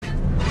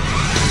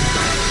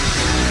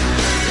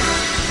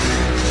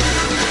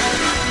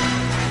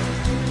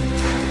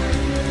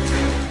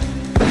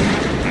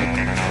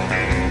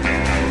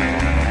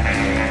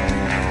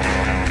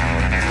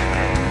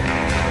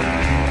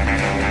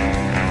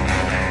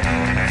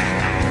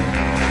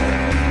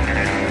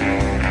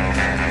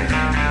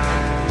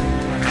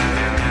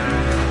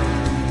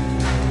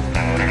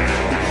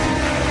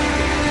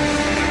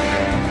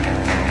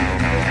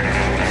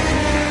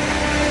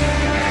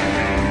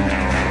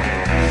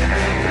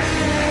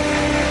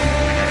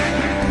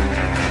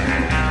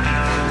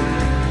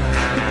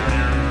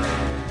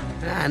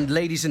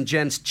ladies and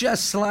gents,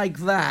 just like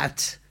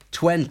that,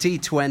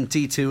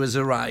 2022 has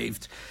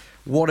arrived.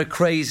 What a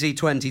crazy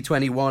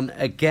 2021.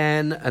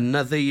 Again,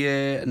 another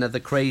year, another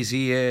crazy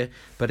year.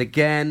 But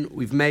again,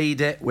 we've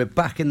made it. We're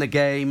back in the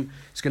game.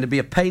 It's going to be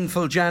a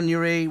painful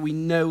January. We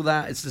know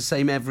that. It's the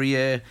same every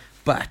year.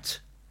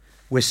 But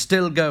we're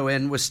still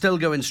going. We're still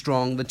going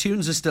strong. The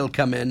tunes are still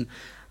coming.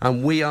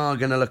 And we are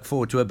going to look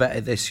forward to a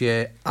better this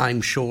year. I'm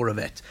sure of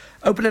it.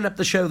 Opening up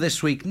the show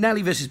this week,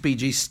 Nelly vs. Bee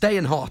Gees,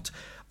 Staying Hot.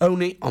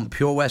 Only on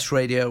Pure West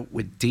Radio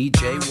with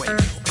DJ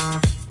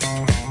Wayno.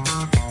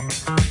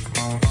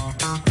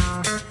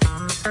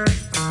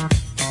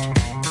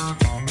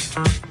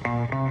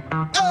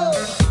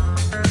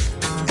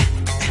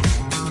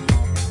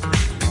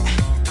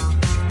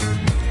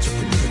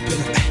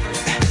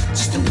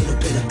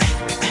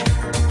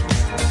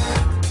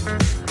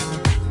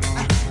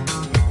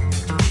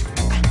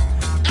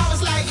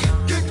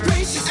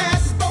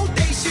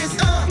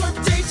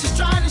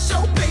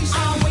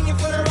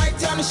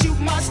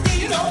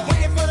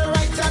 Waiting for the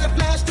right time to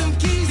flash them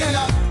keys and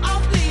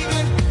I'm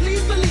leaving.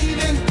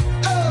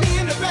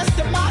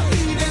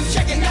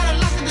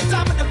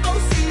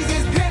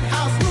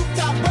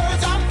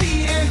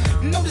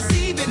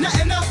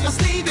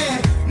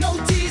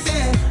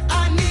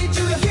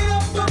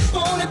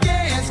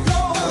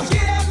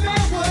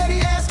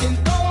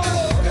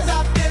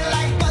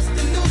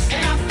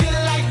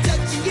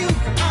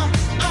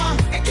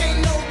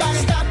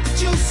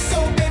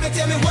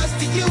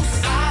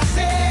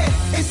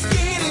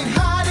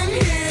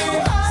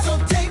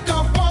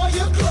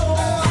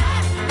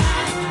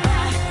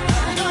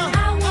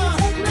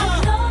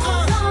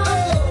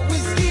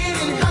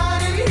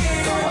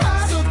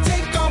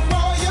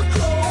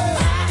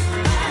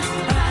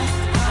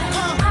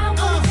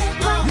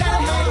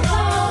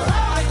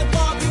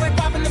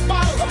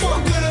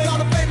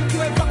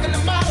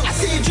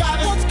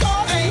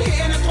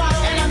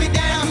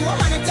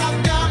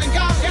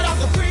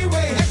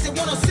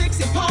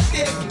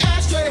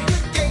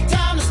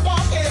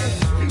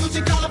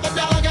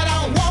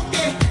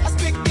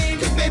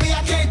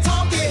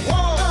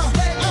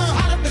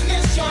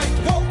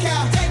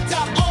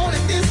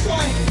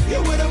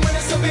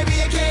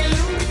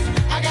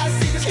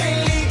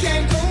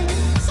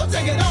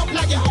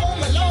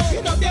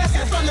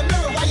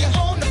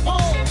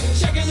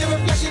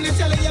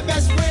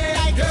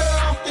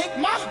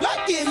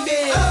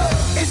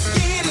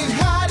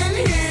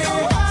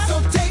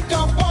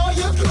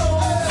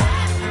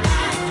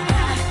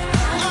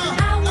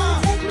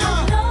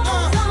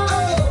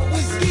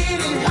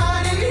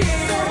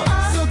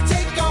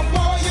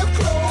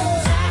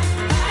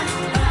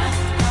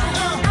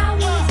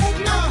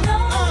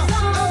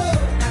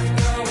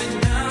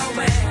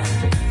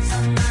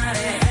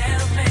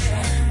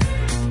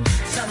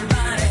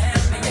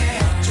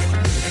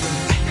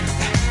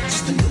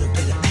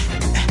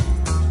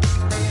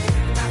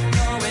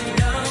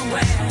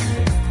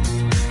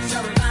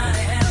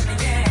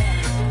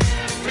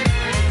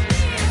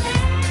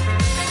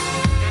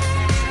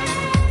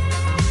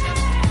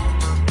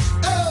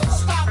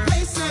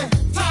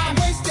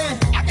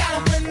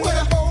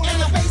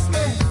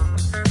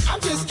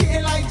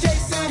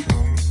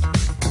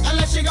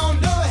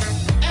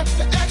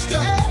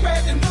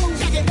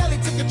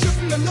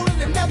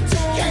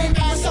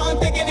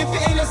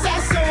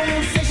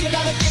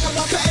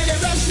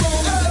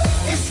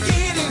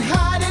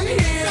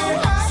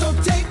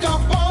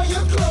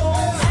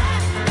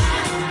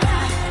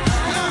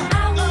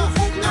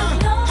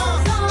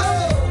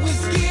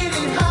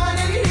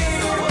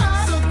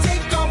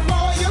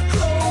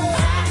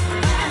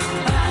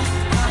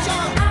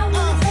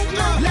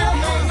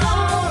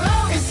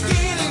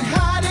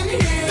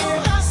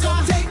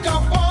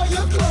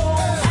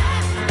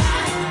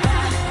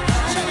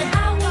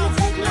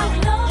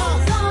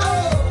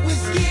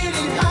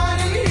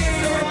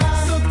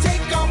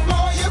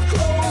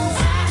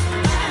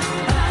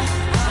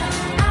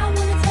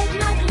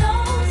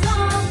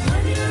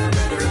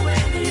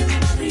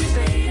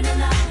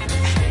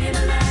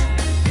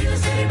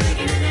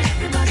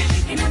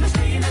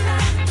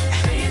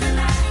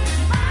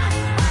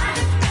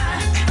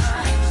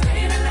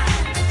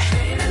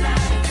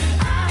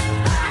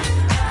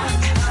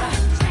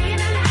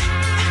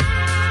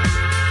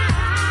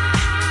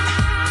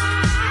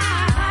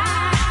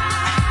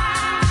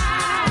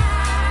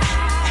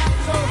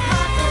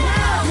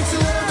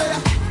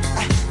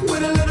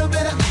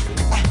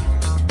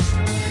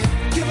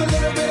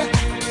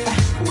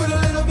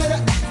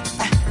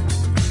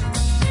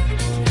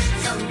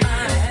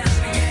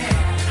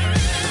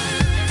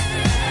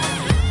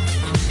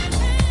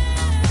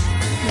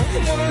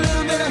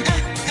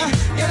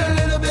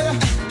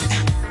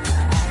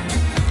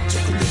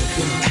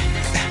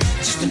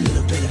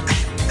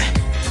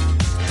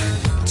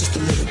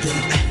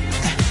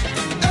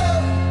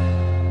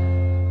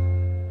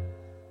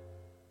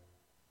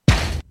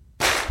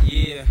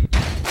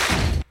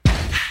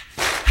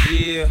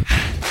 Yeah.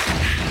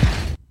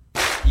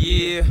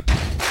 Yeah.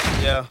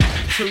 Yeah.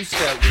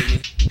 Two-step with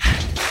me.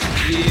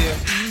 Yeah.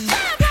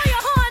 Time, blow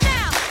your horn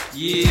now.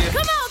 Yeah.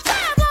 Come on,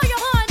 time, blow your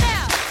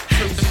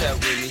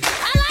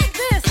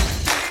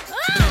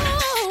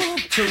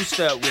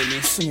two-step with me.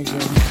 Sing it, girl.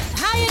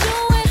 How you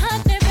doing,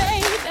 honey,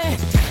 baby?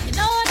 You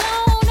know I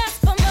don't ask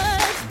for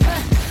much,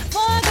 but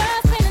for a girl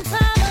spending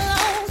time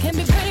alone can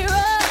be pretty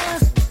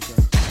rough.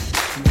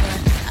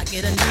 I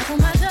get a knock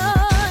on my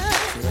door.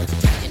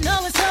 You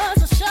know it's yours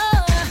for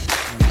sure.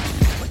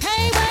 We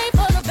can't wait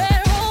for the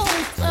bedroom,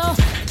 so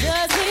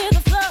just hit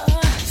the floor.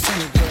 Sing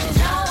it, girl.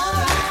 It's all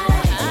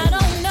alright. I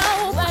don't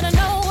know, but I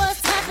know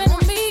what's happening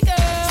to me,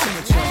 girl. Sing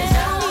it,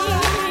 girl.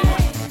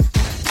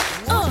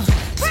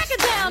 Break it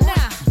down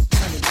now.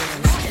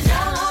 It's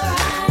all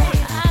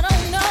alright. I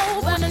don't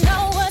know, but I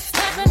know what's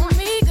happening to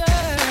me, girl.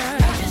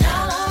 It's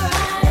all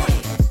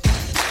alright.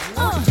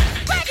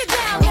 Break it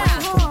down now.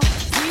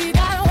 See, you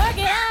gotta work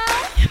it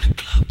out.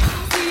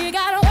 See, you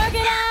gotta work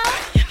it out.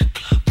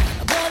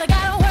 Brother,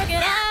 gotta work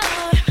it out.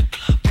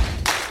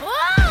 Whoa.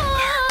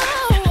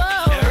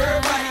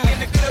 Everybody in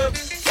the club.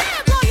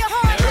 Jam on your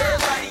horn now.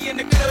 Everybody in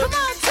the club. Come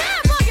on,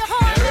 jam on your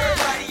horn now.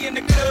 Everybody in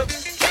the club.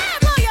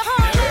 Jam on your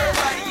horn now.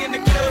 Everybody in the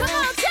club. Come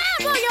on, jam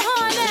on your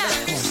horn now.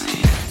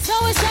 So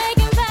it's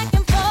shaking back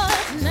and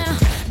forth now.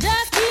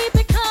 Just keep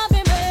it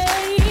coming,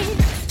 babe.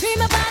 Treat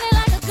my body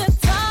like a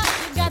guitar.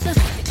 You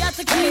got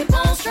to keep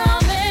on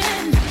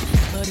strumming.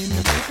 But in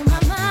the back of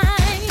my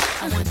mind,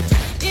 I wonder,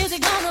 is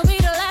it gonna be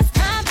the last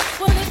time?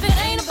 Well, if it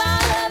ain't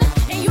about loving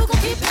and you gon'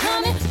 keep it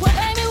coming, well,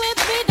 baby, with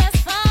me, that's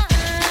fine.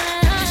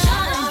 It's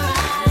all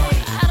alright.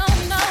 I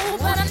don't know,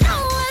 but I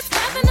know what's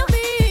happened to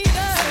me,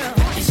 girl.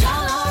 It's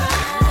all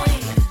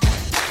alright.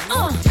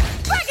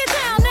 Break it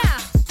down now.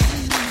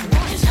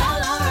 It's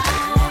all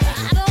alright.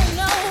 I don't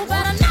know,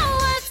 but I know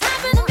what's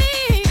happened to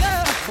me,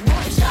 girl.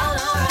 It's all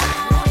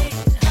alright.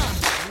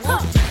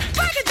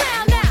 Break it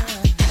down now.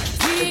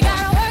 See, you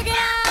gotta work it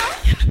out.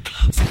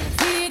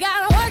 See, you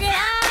gotta work it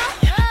out.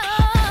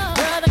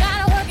 Brother,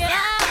 gotta work it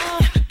out.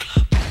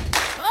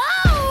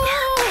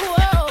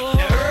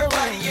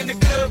 Everybody in the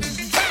club.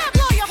 Jam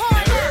on your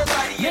horn now.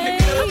 Everybody in the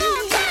club. Come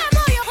on, jam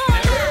on your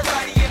horn now.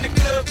 Everybody in the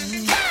club.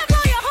 Jam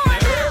on your horn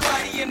now.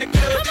 Everybody in the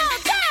club. Come on,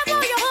 jam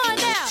on your horn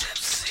now.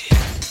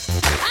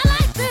 I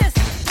like this.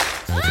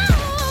 Hey.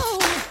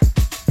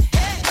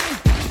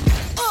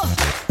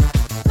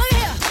 Look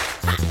here.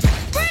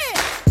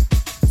 Breathe.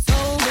 So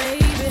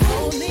baby,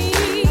 hold me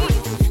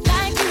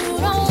like you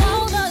don't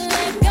wanna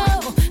let go.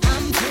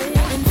 I'm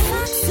feeling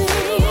foxy.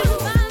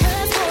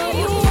 That's for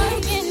you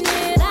working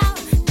it out.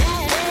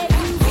 Daddy,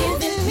 you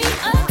giving me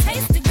a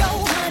taste to go,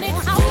 honey.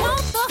 I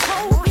want the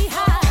whole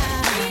behind.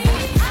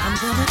 I'm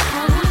gonna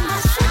call you my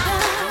sugar.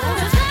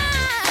 'Cause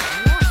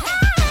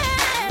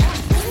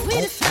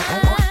sweetest time.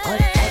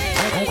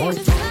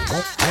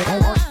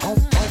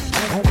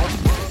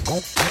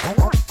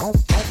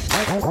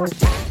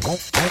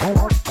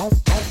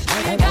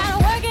 You gotta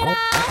work it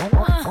out.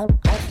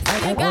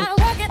 You gotta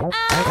work it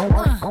out.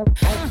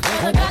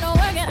 You gotta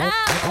work it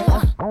out.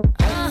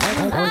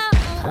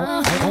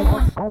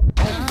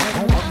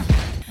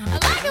 I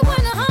like it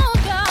when the horn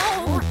go.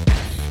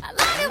 I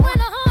like it when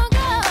the horn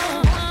go.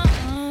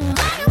 I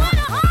like it when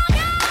the horn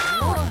go.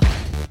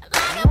 I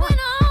like it when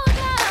the horn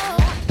go.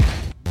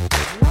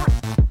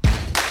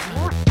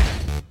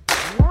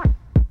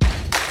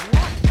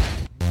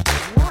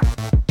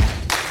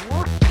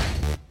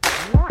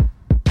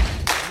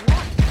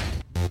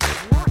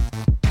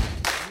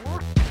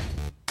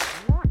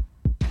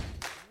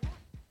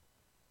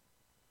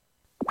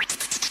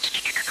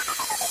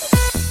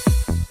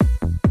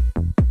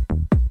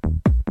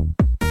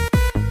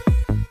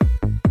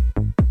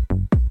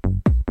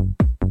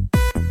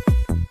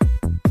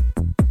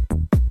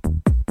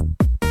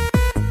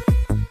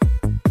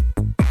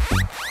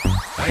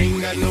 I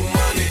ain't got no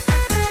money.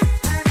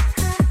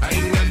 I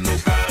ain't got no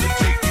car to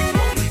take you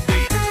on a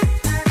date.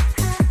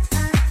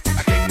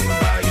 I can't even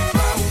buy you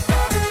flowers,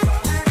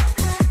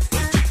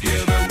 but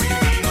together we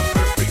be the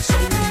perfect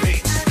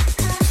soulmates.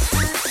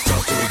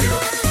 Talk to me,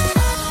 girl.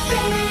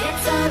 Baby,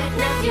 it's alright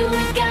now, you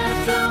ain't gotta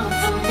flow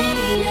for me.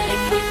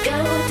 If we go,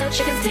 touch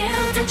your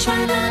down, touch my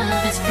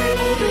love is free.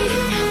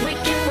 We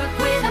can work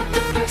without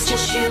the perks,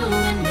 just you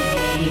and me.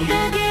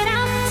 Hug it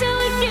out till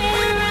we get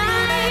it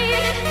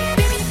right.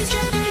 Baby, if it's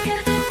just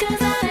together,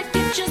 'cause I like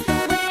you just the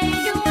way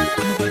you are.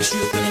 But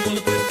you gonna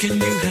wanna put, can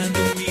you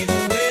handle me the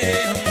way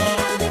I are?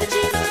 I think that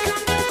you're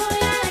comfortable, boy,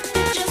 I like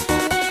you just the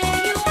way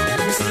you are.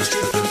 Let me see the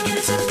strip, let me get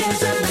it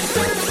together.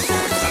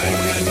 I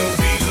ain't got no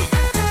visa.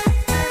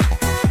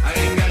 I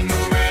ain't got no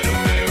red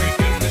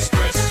American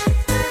Express.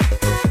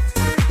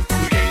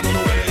 We came on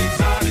the way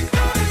exotic.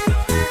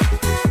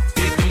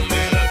 It don't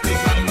matter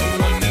 'cause I'm the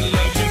one that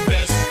loves you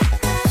best.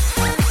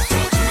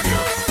 Talk to me,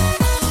 girl.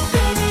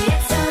 Baby,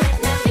 it's alright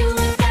now, you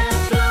ain't gotta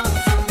flow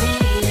for me.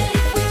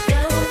 If we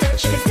go,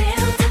 touch your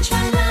down, touch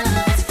my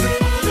love is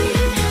free.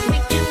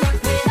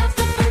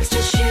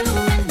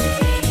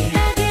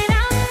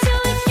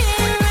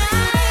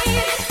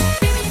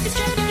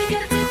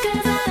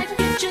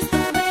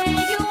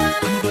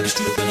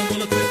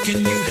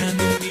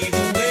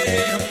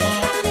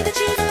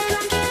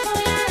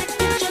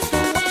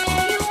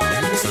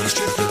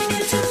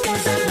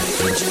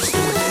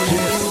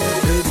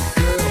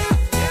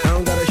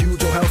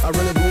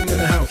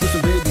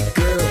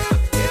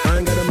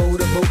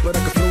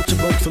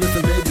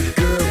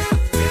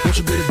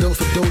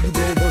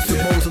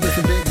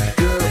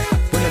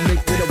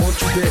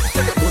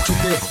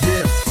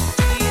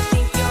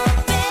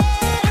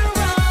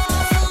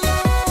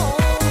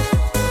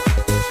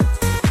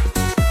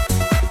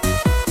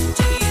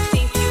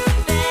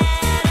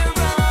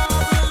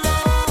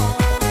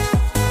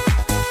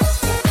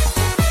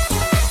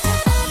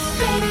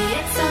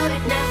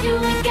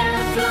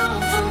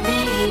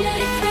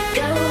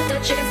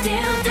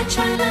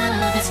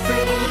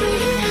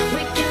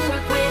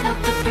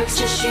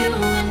 just you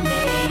and me.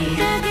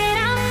 Gotta get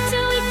out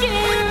till we get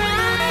it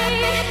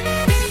right.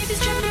 Baby, if it's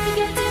tripping, you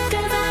get it,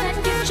 cause I like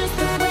you just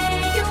the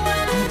way you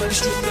are. Nobody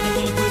stripping a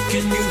bullet, but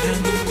can you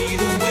handle me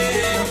the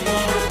way I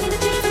want? I need the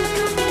jeans and the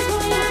coffee, boy,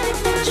 I like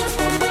you just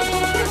the way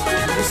you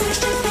are. Nobody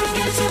stripping a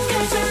get it,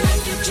 cause I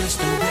like you just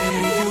the way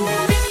you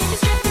are. Baby, if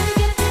it's tripping, you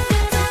get it,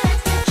 cause I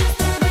like you just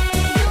the way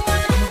you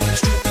are. Nobody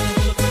stripping a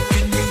bullet, but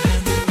can you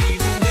handle me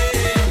the way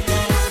I want? I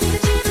need the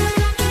jeans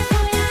and the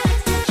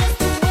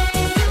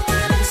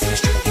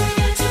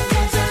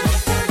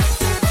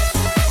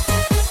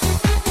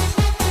coffee, boy,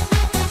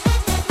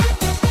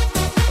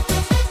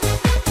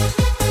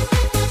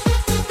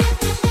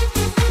 I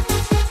like you just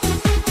the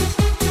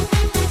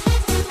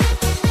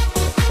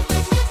way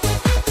you are.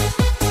 Nobody stripping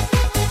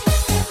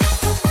a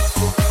get it,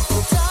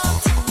 cause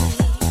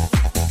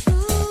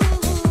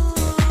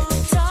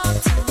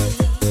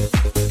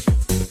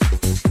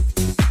I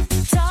like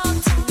you.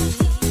 Talk to me, ooh,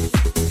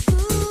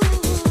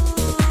 talk to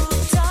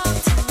me. Talk to me, ooh, talk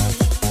to me.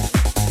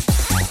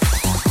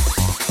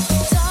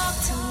 Talk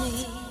to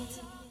me.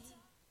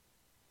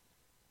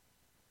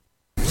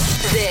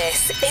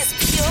 This is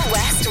Pure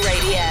West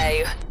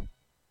Radio.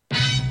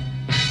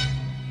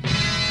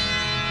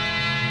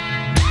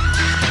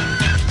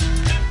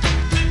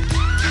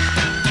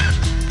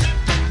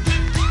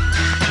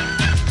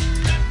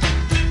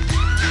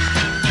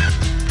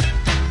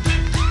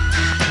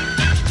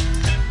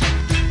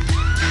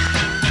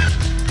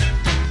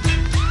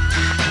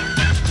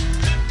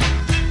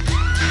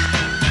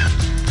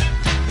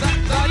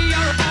 Buddy,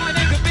 you're a boy,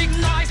 make a big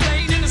noise,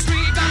 playing in the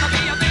street, gonna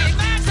be a big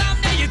man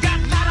someday. You got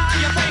mud on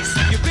your face,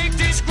 you big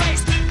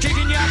disgrace,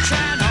 kicking your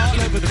can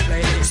all over the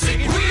place,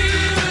 singing. We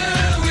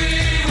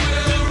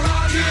will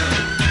rock you.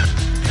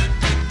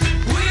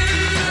 We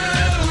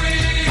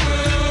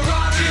will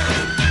rock you.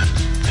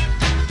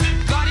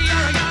 Buddy,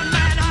 you're a young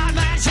man, hard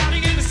man,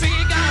 shouting in the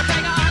street, gonna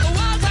take on the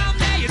world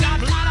someday. You got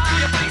blood on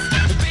your face,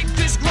 a big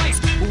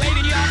disgrace,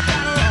 waving your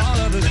banner all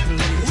over the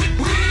place. We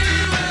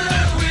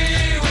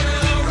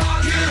will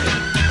rock you.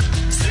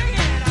 Sing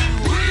it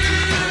out. We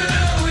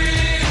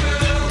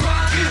will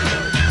rock you.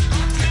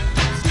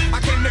 I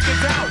came to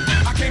get down,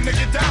 I came to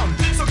get down.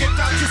 So get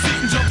out your seat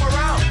and jump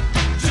around,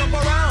 jump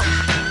around,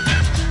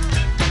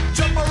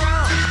 jump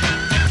around,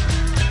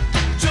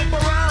 jump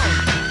around,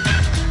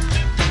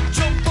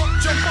 jump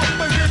up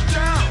and get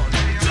down.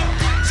 Jump,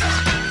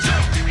 jump,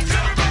 jump,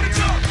 everybody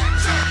jump,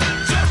 jump,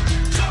 jump,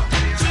 jump,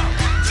 jump,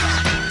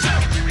 jump,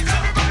 jump,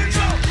 everybody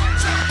jump, jump,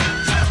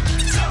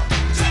 jump,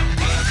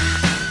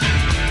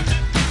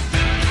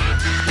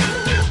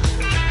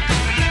 jump, jump.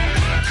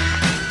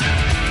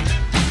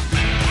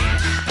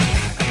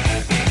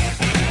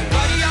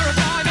 Buddy, you're a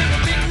boy, make a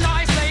big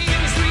noise, playing in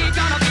the street,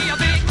 gonna be a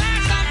big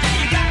man someday.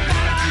 You got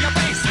blood on your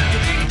face, you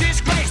big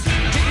disgrace,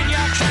 kicking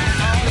your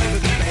can all over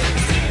the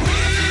place. We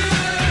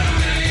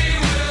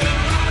will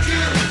rock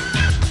you.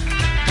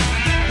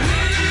 We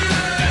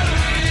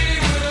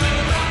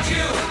will rock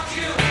you.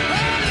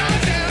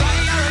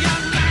 Buddy, you're a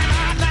young man,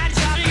 hard man,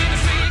 shouting in the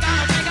street,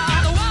 gonna take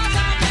all the world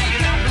someday. You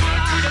got blood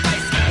on your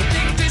face, a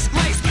big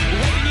disgrace,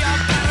 waving your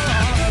banner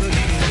all over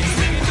the place.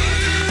 We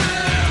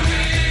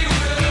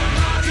will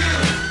rock you.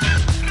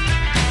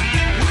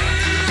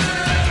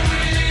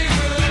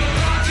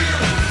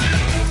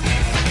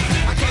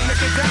 I came to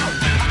get down,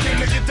 I came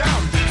to get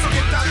down. So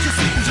get out your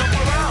seat and jump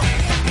around,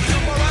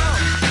 jump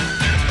around,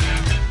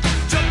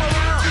 jump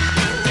around,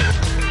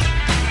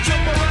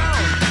 jump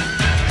around,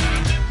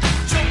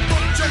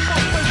 jump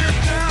up and get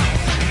down.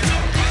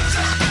 Jump,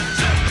 jump,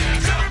 jump,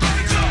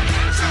 everybody jump,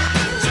 jump,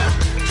 jump,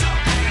 jump,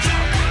 jump,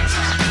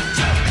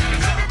 jump,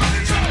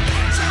 everybody jump,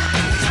 jump,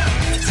 jump,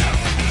 jump.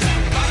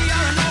 Buddy,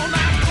 you're an old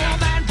man, poor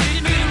man, pretty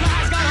million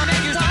lies, gonna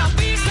make you stop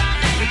be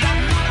someday. You got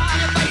mud on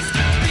your face,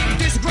 big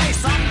disgrace,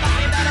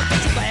 somebody better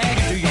put your bag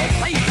into your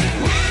place.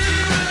 We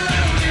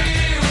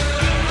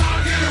will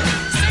rock you.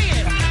 Sing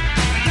it.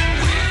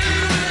 We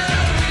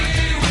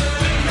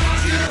will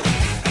rock you.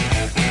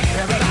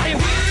 Everybody,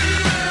 we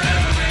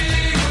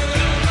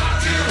will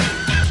rock you.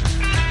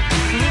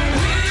 We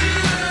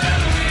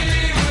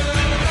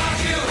will rock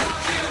you.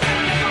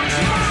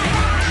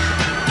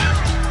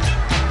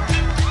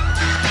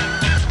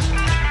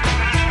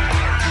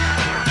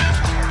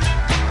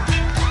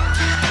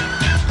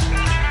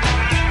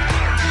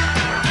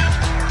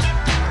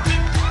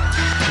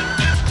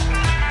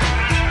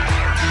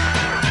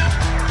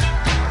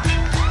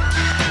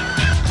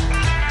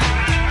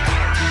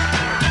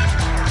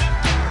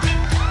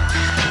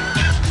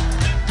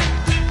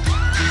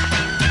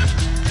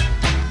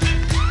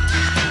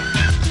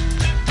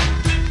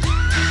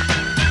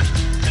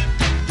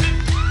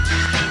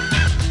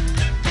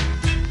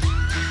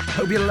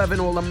 Hope you're loving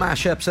all the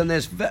mashups, and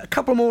there's a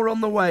couple more on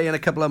the way, and a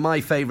couple of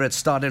my favourites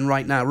starting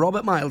right now.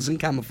 Robert Miles and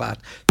Camel Fat,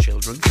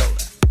 Children Cola.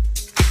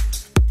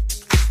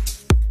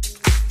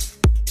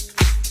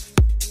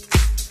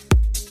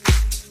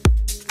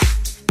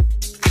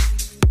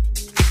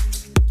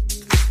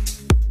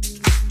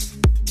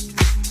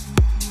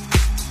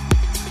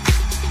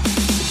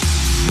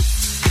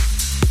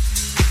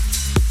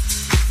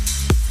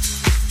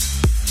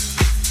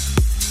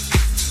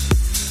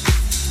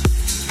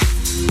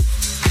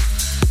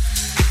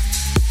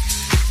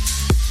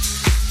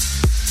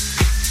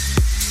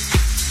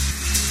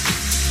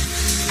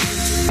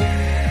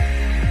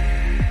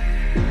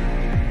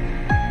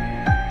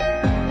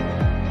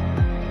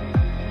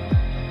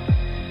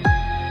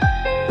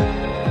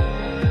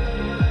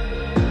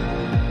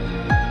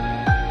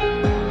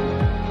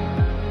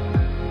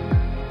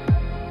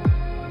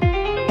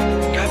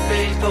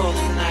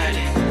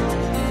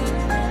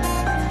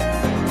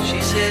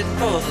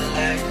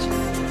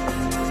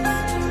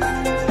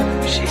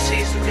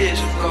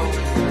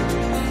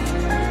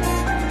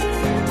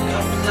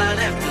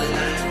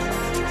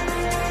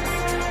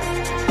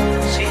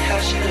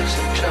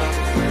 trouble.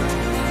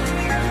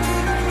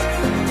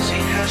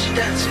 See how she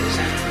dances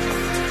and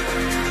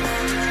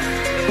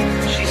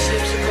she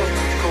sips a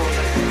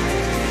Coca-Cola.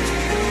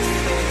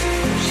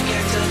 She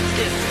can't tell the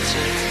difference.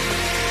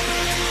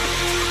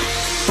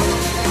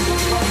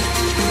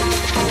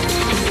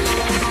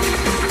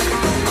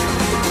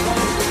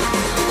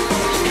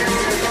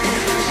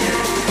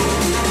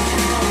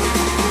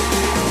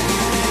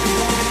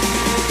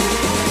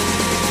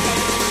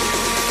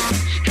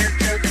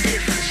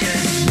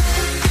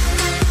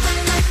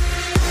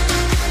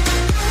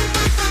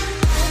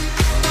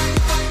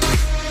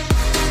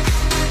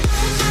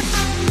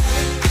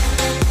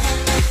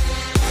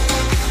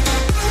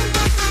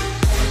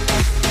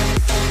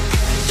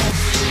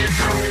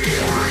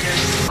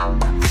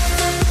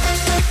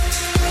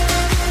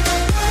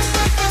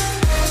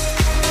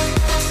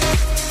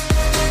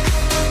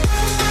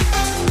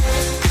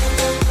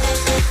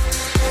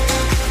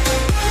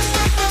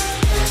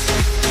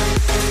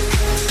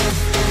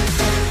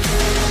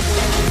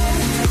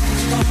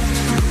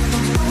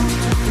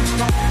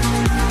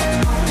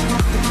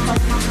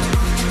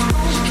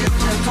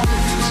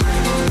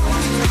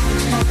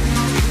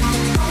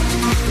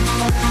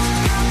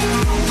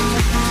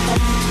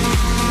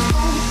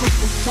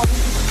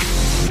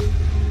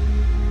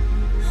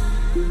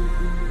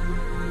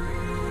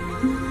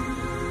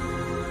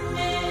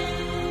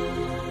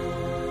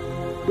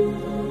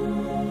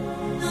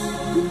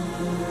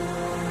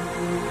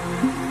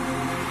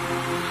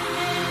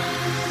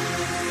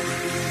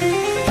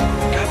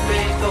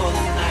 Got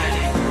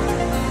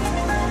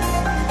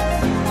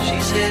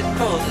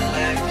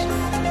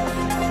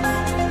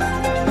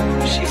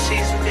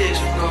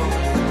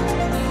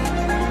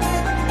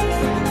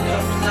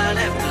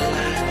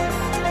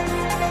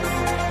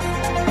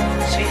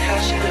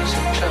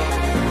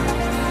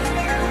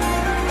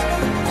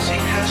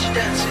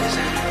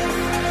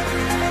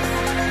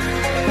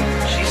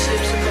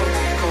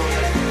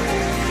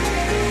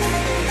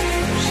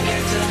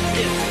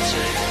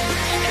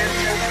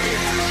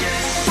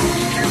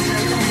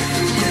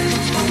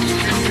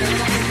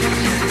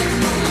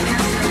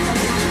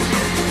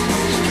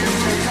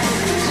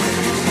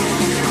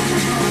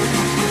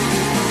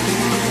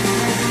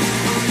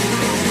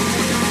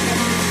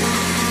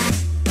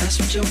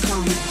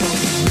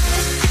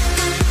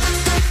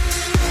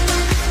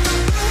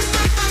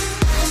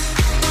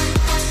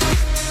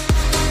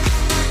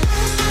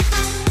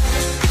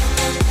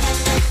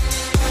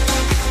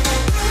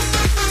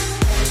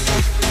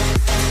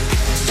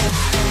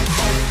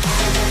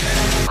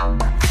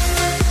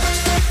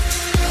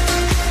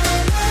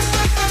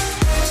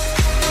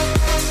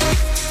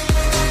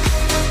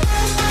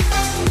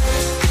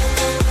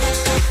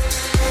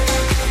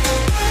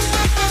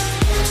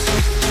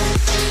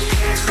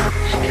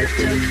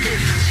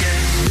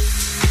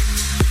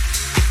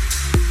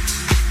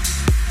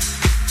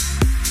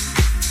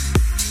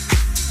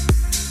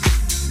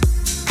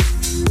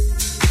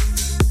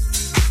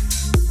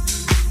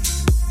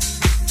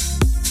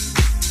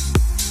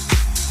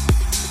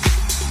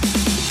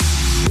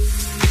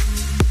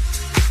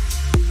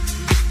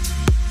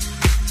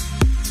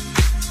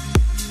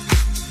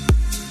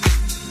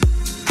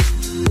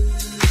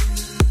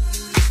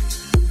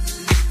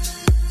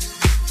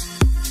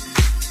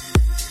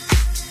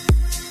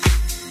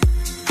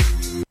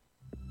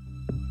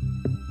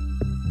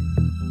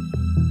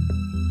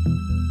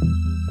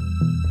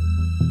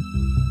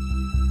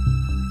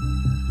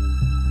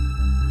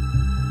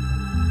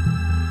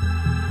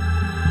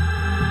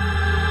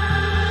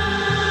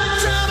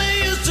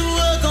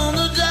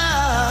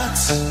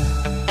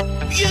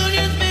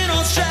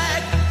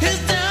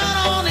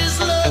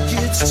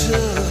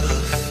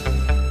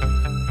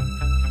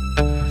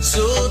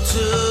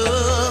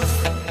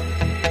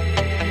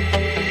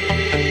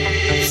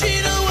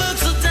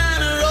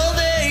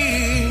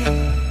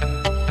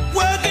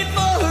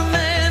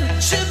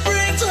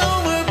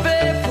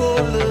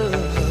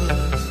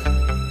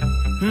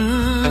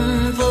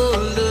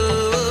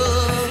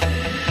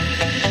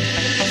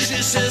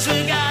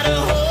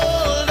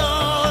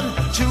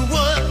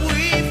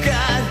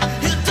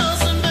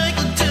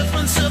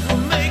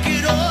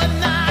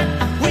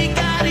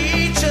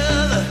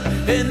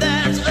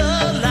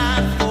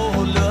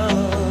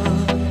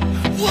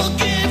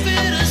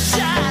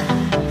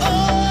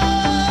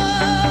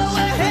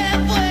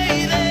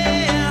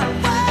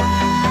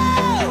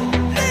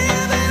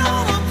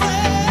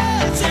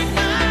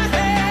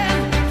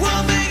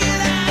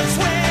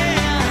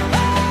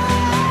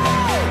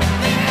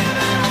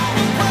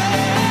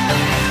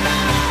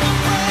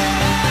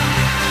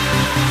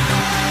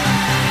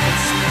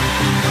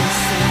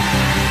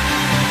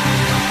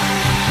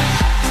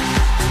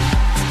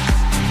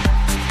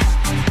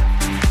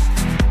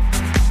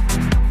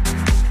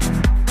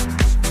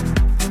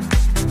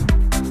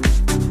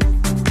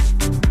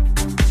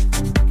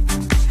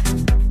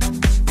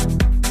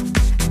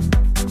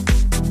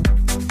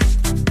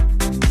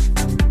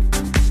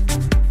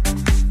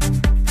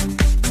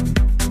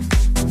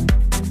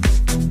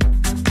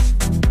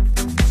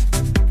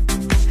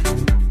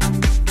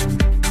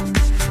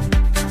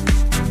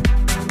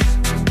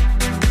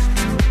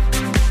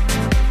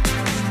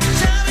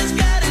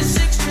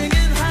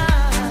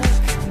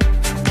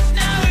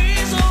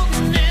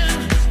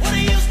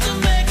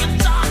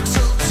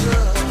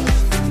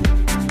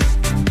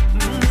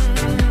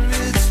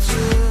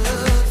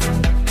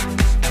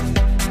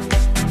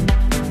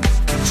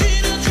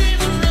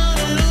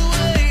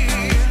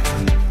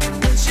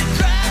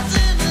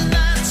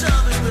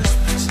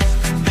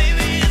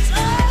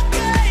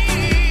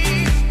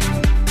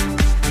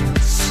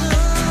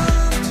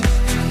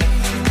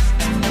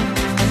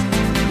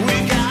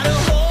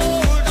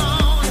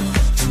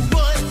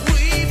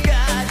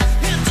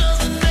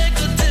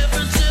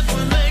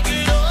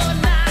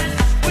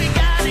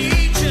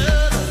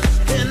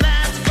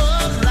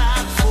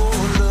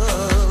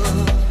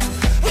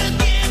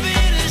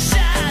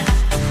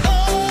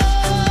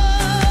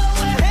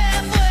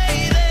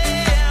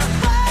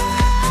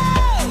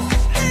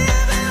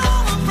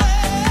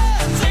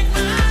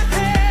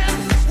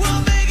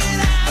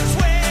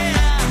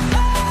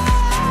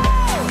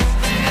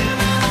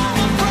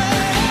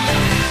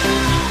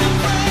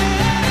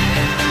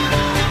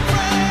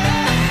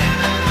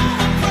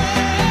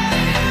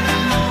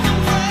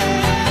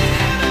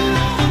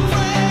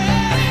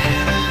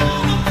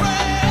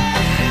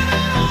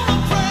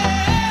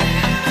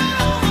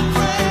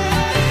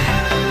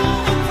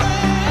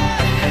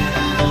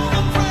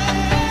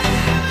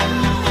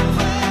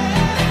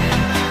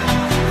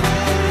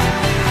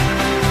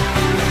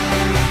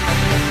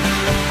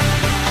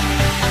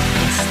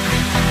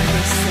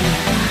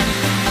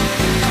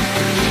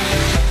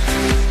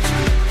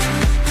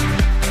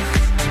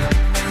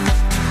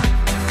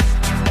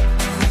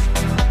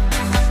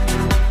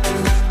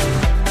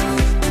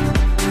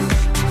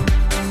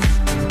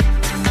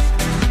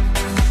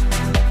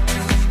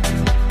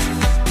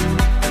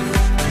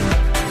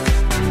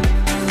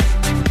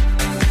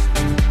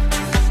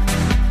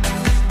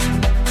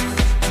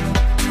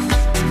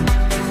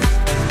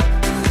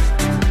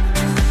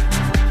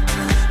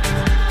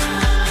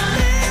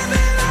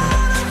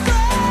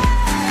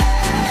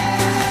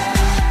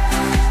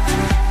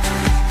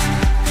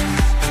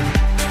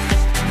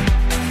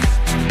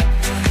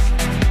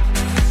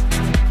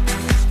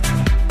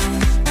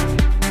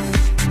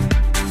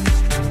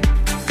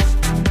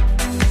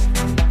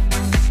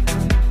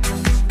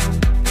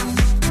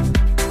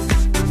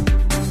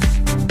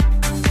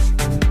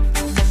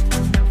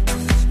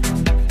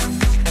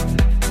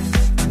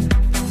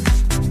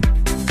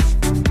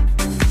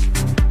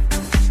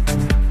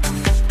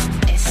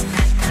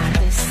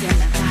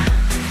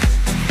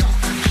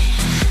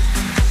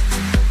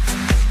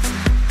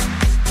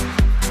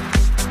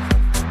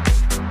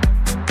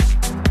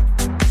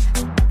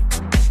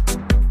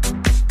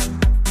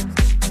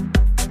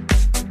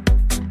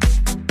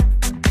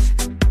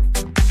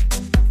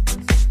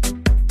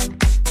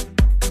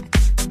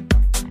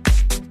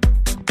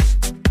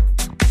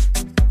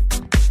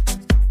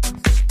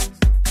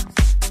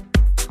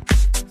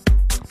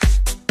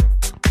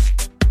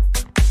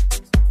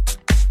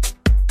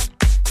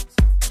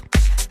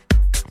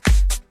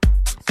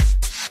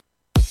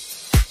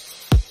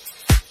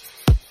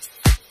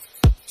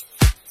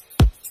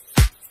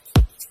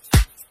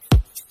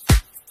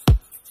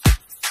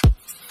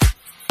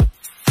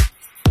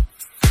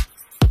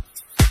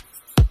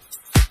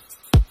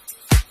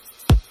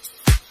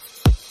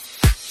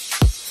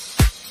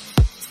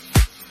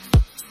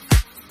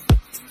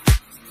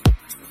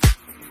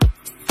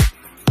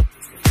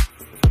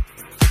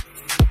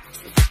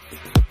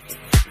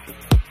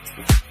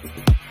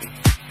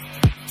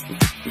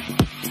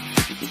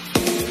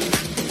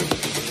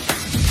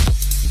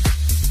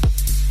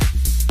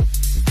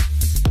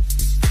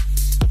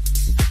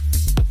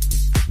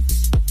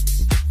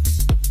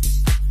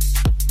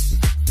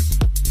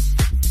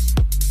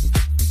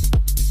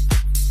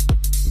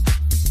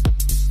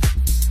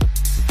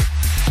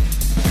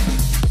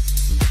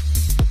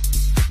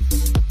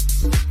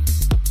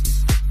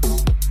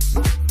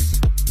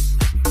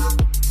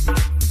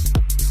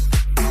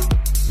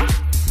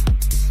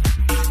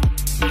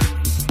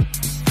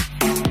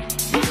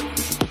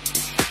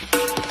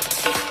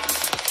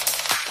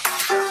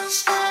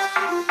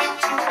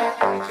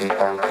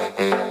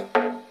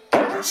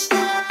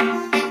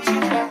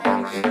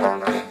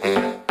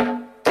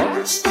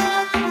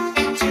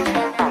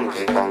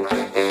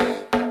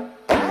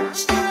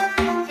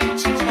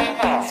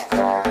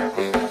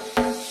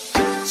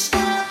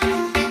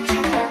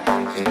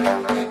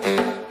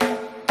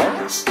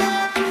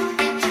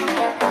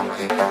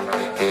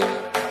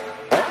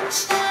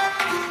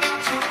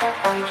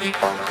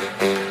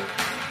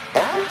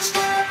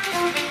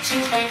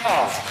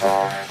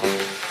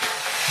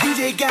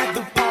DJ got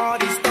the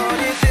party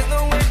started, there's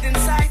no end in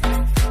sight.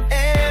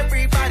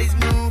 Everybody's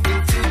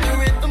moving to the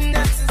rhythm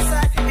that's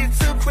inside.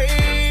 It's a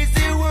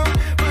crazy world,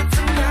 but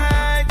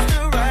tonight's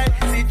the right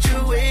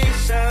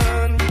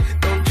situation.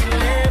 Don't get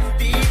left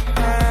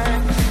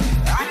behind.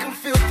 I can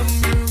feel the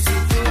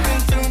music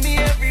moving through me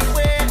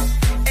everywhere.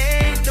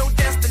 Ain't no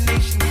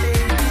destination,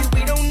 baby,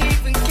 we don't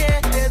even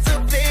care. There's a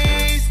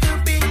place to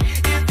be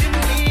if you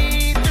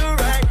need the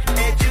right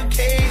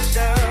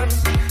education.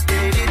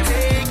 Let it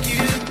take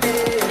you there.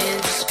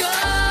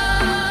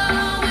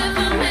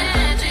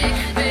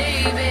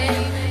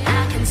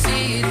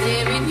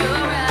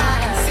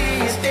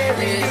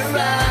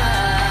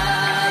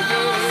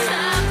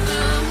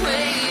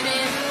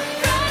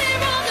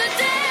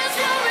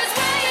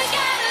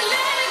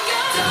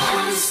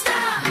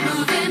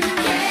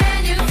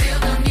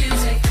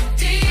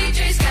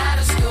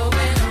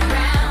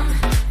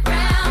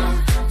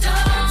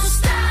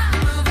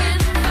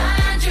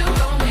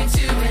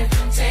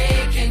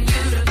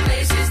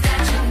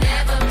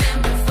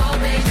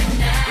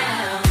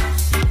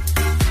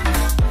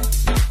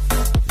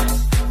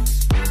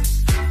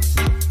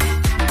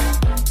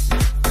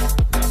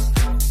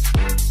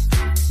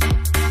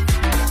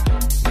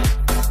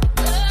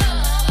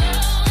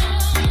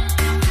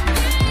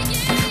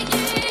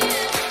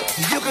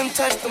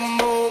 Touch the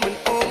moment,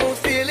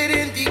 almost feel it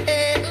in the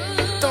air.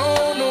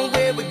 Don't know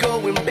where we're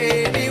going,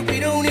 baby, we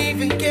don't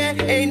even care.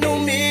 Ain't no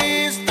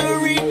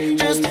mystery,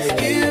 just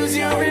use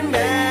your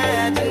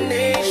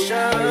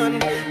imagination.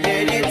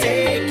 Let it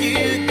take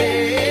you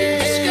there.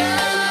 Just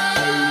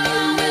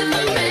go with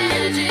the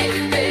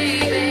magic,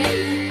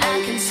 baby.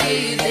 I can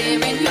see it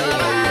there in your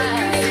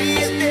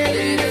eyes. Let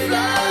it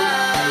fly,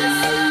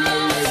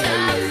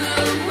 stop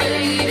the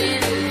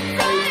waiting.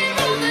 Right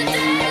on the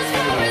dance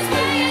floor is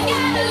where you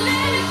gotta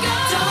let it go.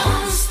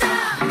 Don't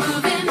stop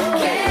moving,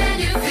 can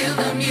you feel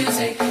the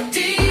music?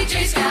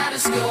 DJ's got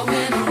us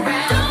going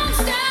around. Don't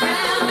stop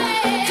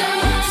moving,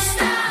 don't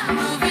stop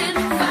moving.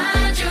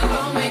 Find your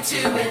own way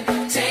to it,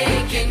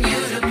 taking you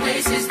to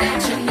places that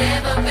you've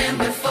never been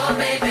before,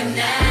 baby.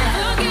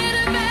 Now forget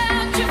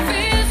about your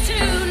fears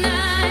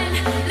tonight.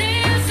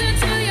 Listen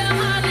to your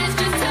heart, let's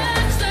just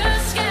touch the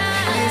sky.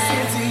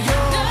 Listen to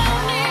your heart.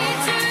 Don't need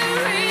to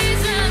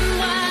reason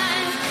why.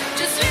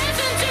 Just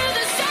listen to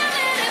the sound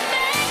and it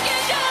make you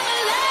come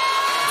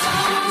alive.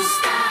 Don't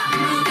stop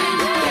moving,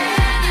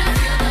 can you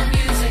feel the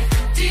music?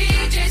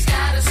 DJ's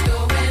got us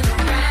going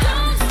around.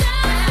 Don't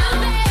stop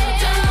moving,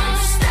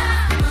 don't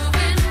stop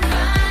moving.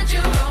 Find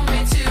your own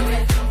way to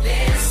it.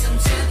 Listen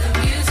to the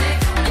music.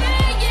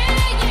 Yeah,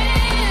 yeah,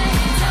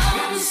 yeah.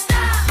 Don't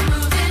stop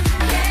moving,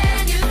 can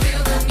you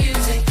feel the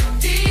music?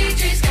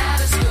 DJ's got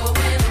us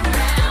going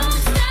around.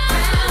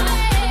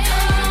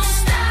 Don't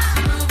stop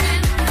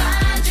moving,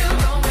 find your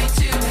own way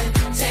to it.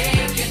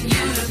 Taking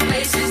you to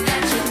places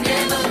that you've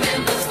never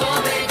been before,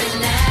 baby.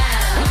 Now.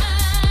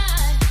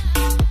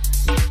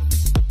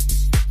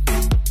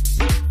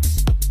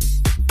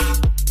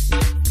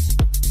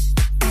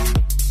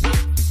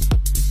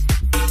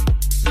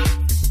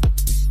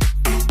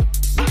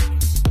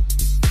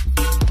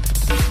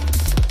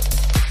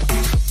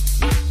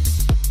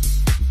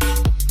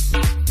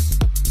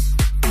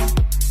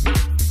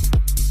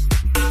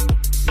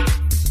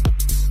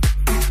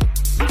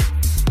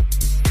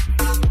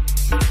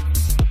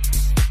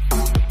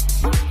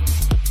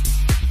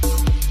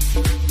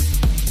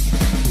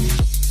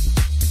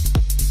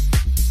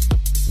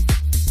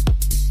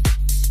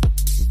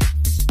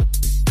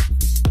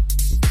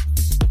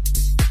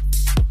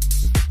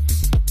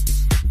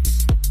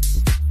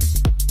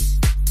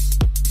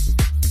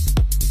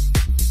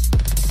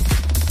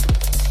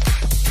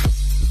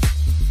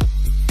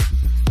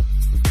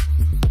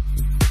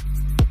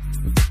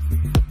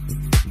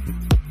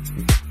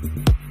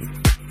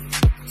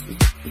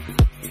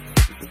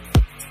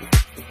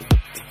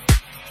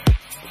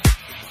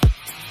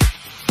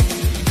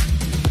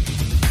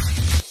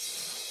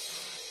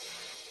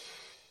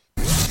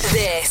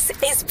 This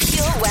is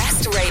Pure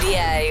West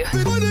Radio.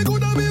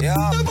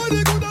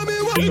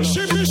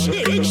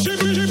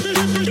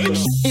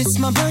 It's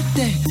my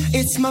birthday,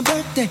 it's my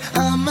birthday,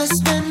 I must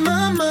spend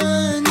my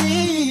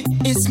money.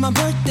 It's my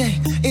birthday,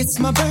 it's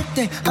my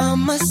birthday, I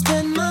must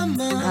spend my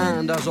money.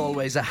 And as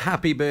always, a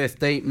happy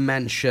birthday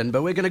mention.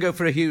 But we're going to go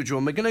for a huge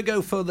one. We're going to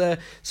go for the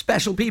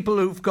special people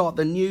who've got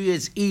the New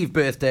Year's Eve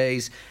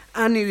birthdays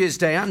and New Year's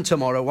Day and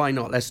tomorrow. Why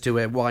not? Let's do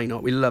it. Why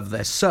not? We love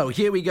this. So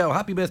here we go.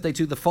 Happy birthday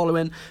to the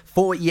following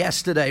for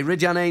yesterday.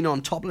 Ridian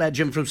Ainon, top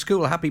legend from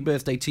school. Happy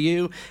birthday to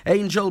you.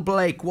 Angel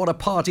Blake, what a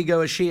party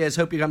goer she is.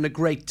 Hope you're having a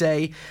great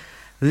day.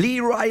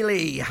 Lee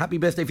Riley, happy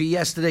birthday for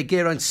yesterday.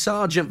 Geraint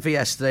Sargent for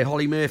yesterday.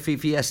 Holly Murphy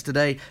for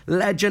yesterday.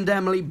 Legend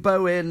Emily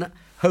Bowen.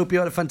 Hope you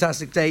had a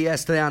fantastic day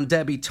yesterday. And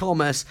Debbie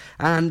Thomas.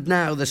 And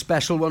now the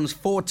special ones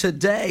for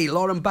today.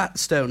 Lauren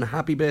Batstone,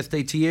 happy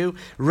birthday to you.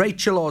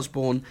 Rachel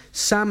Osborne,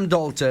 Sam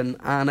Dalton,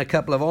 and a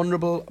couple of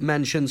honourable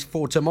mentions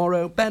for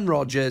tomorrow. Ben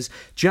Rogers,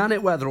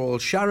 Janet Weatherall,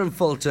 Sharon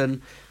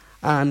Fulton,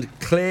 and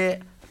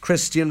Claire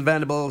Christian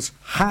Venables.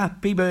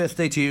 Happy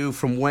birthday to you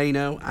from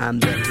Wayno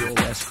and the Pure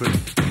West crew.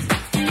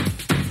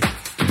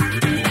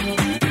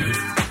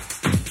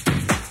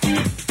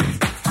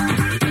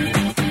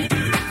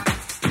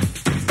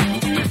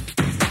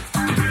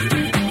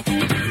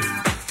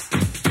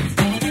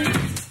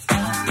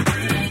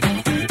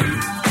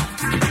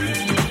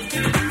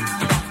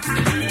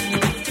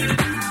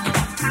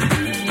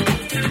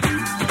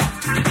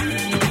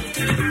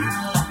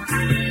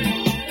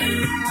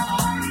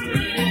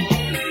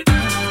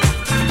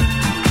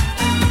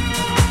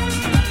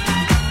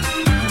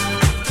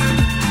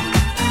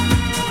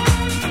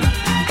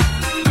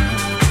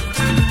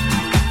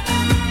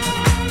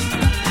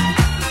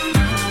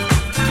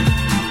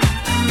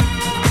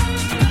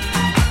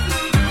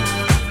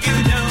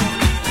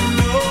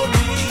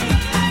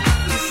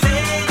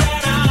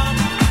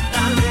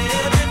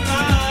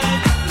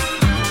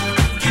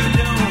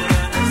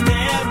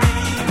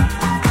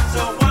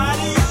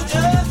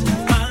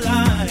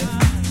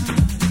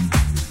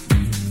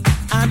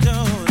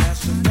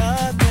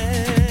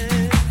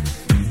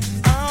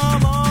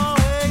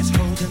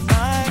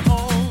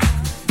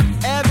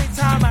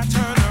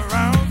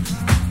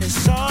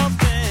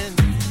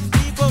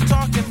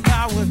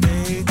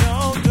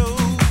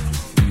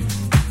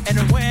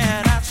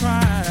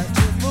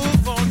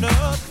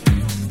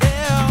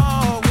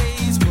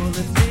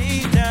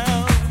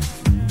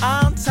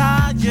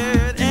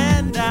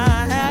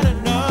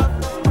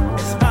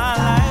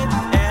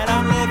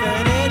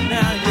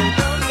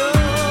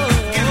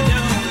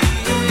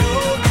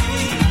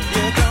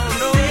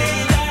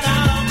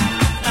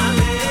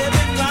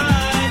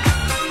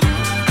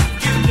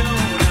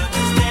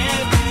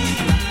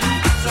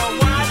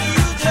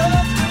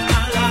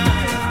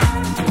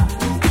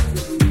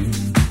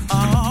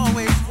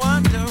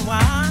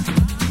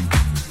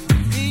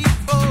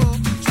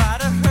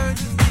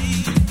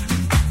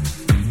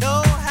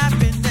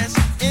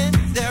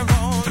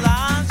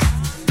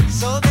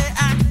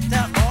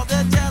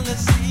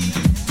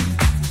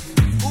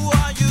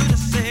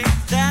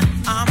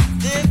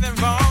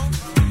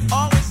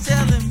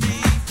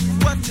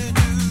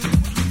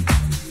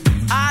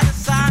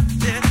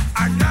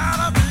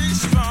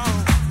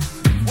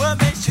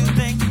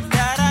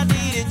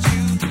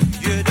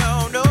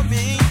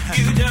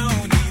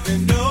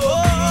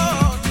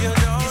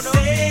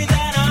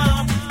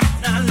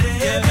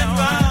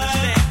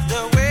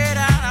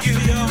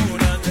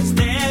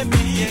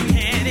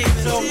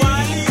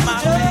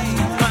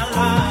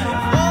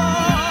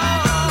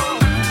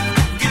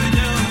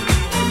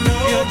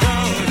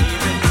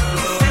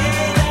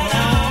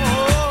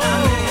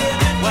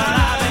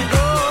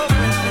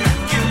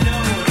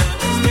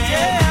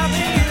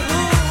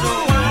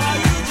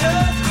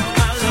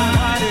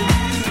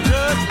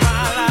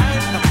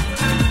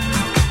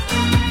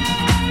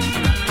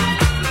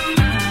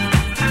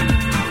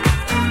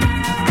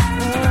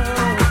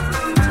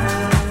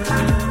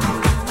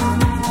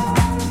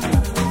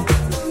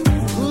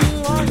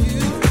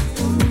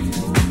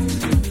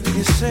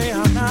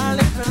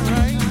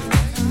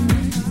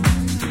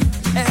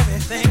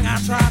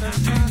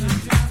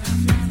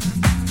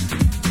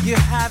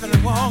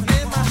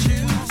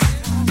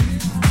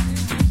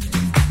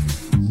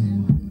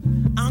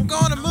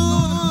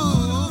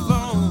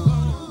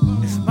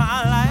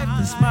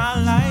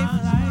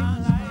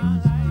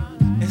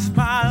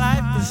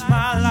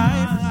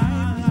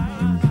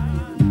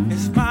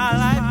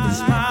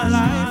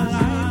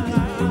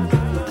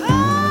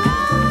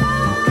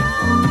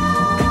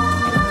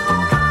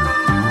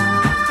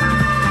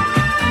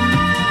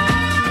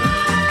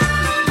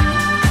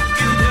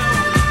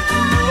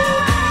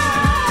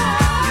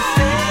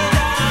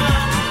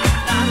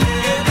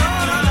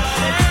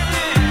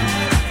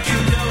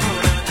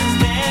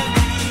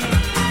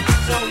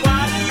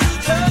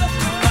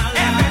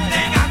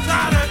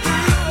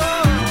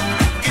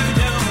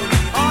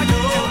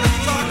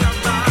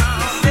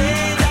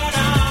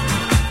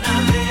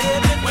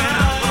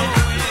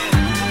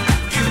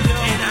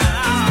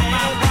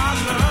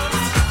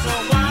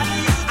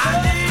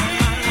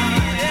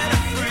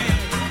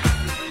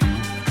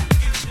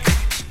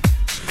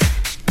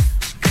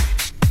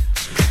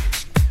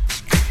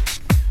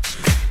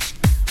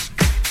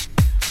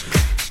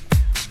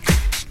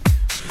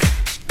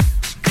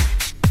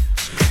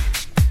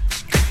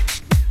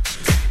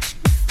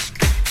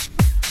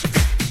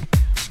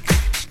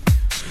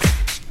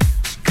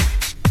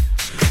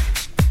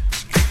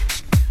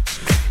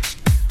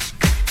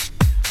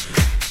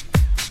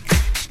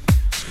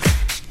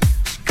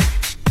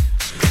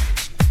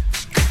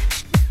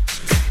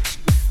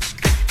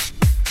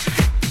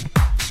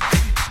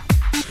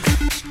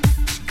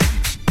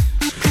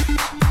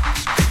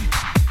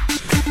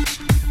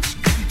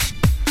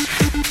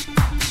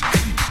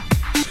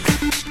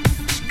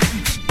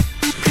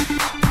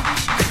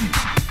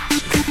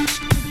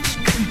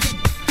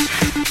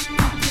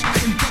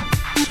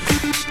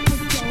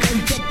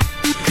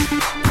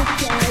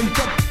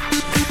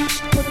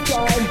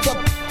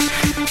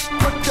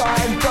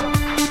 hands up.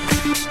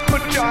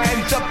 Put your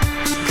hands up.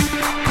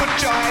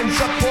 Put your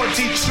hands up for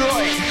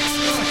Detroit,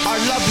 our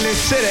lovely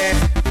city.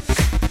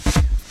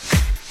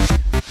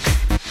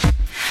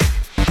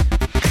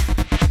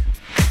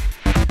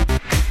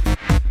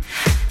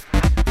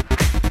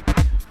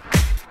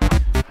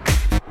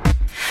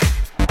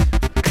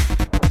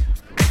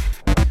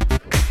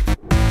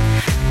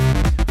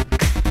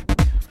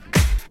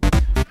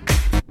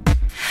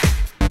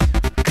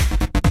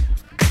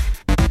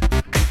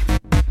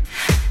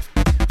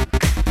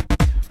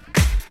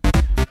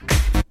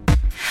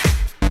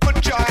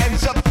 Put your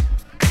hands up.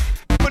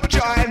 Put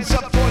your hands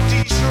up for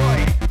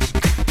Detroit.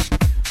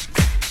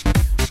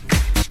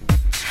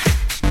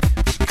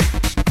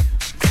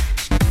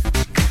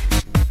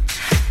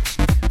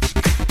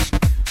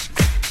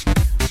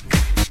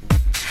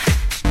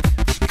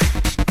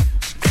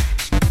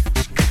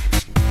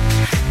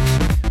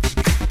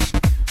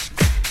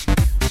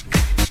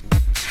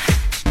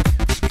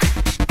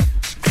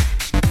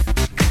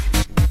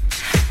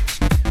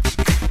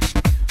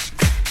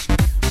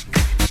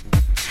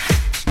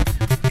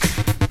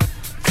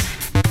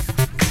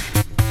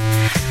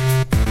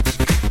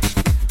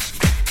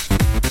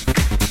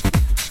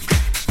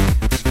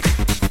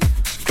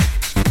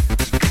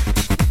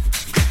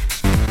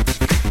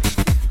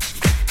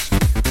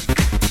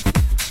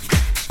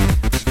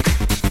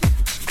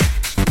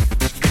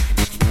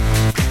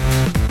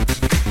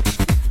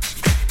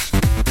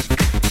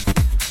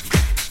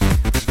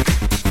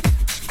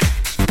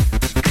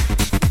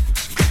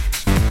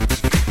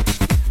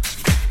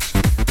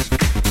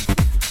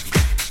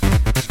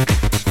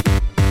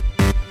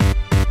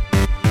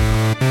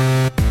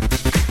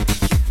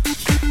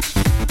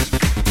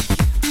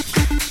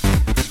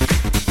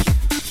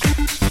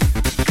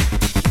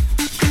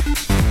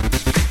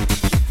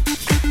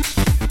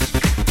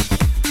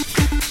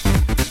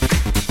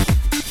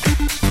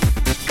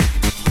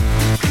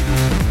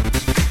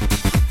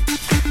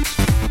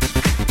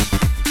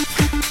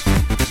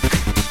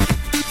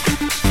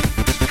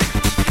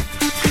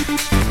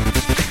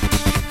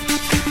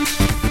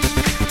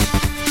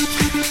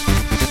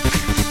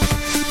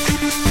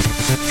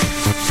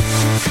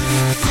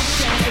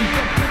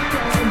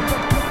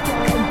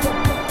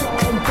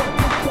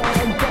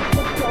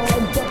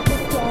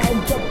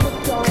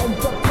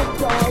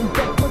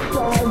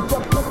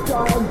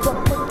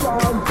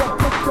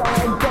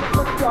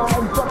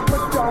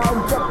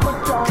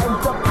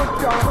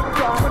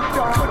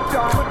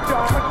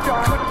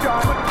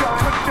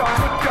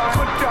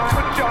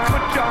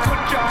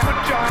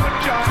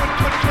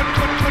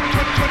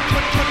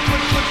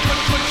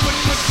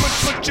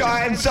 Put your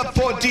hands up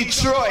for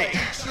Detroit,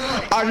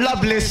 our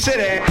lovely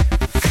city.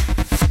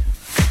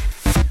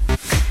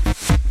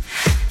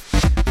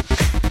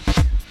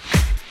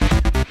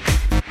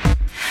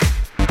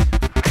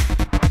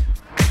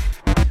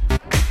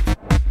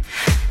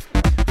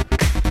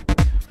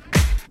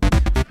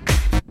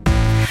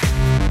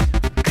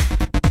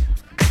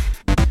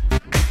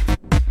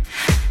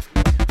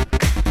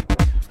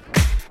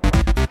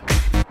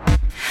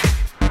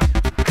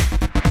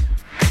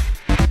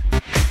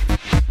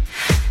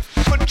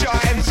 Put your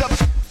hands up.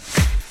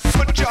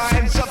 Put your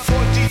hands up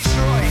for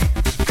Detroit.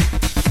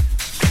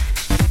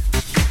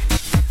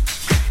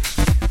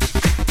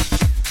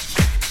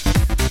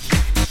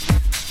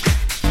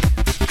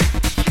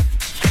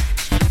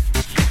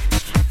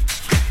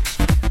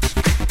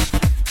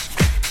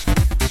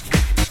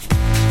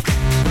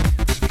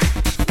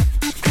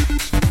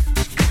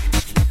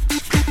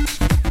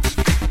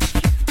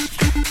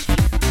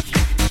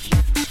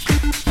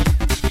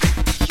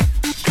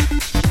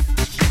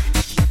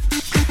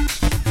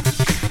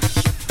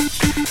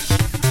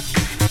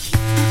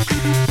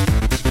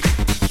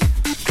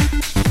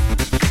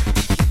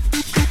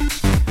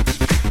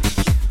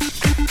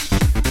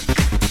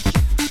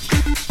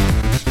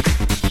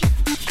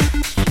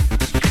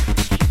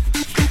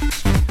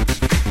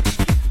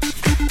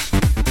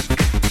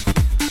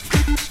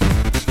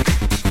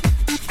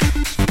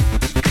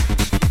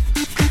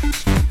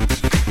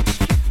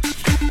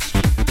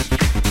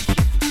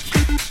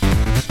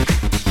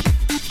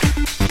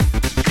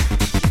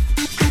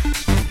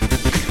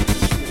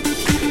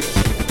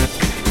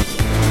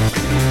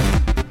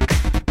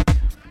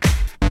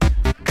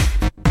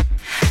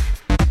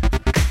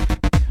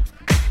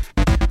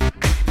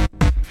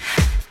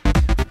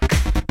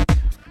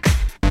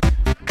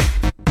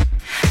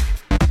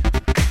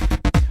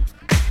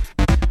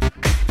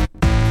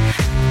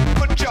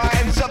 Put your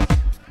hands up.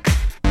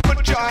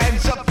 Put your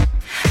hands up.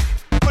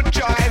 Put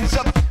your hands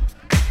up.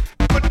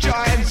 Put your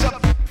hands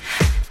up.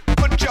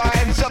 Put your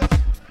hands up.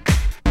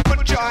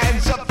 Put your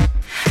hands up.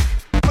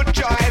 Put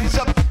your hands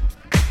up.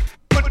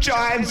 Put your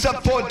hands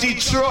up for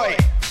Detroit.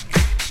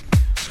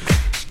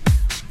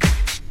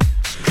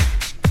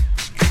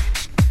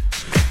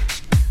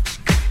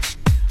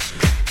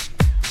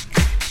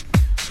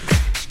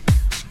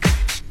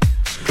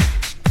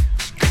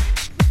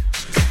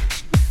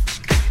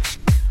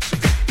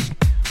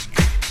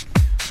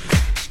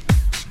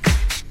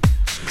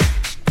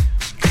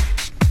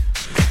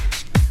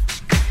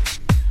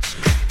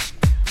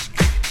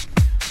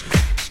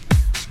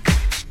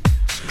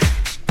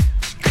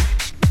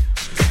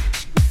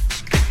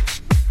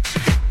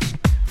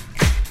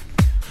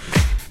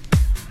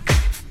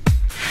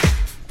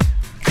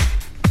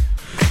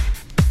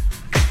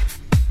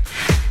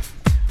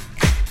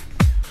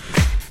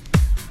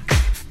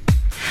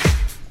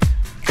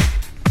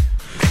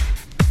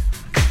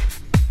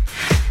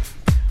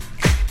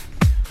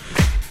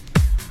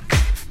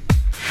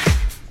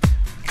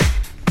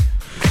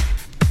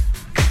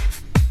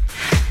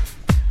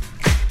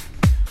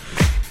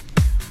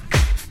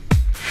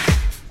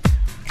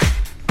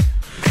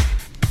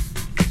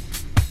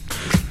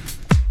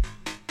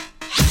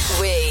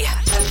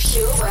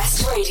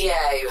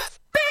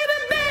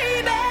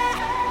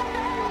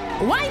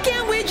 Why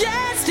can't we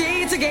just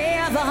stay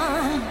together?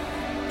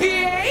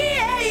 Yeah,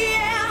 yeah,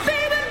 yeah.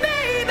 Baby,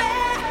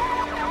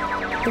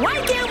 baby. Why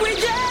can't we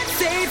just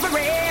stay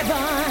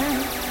forever?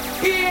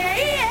 Yeah,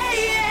 yeah,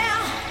 yeah.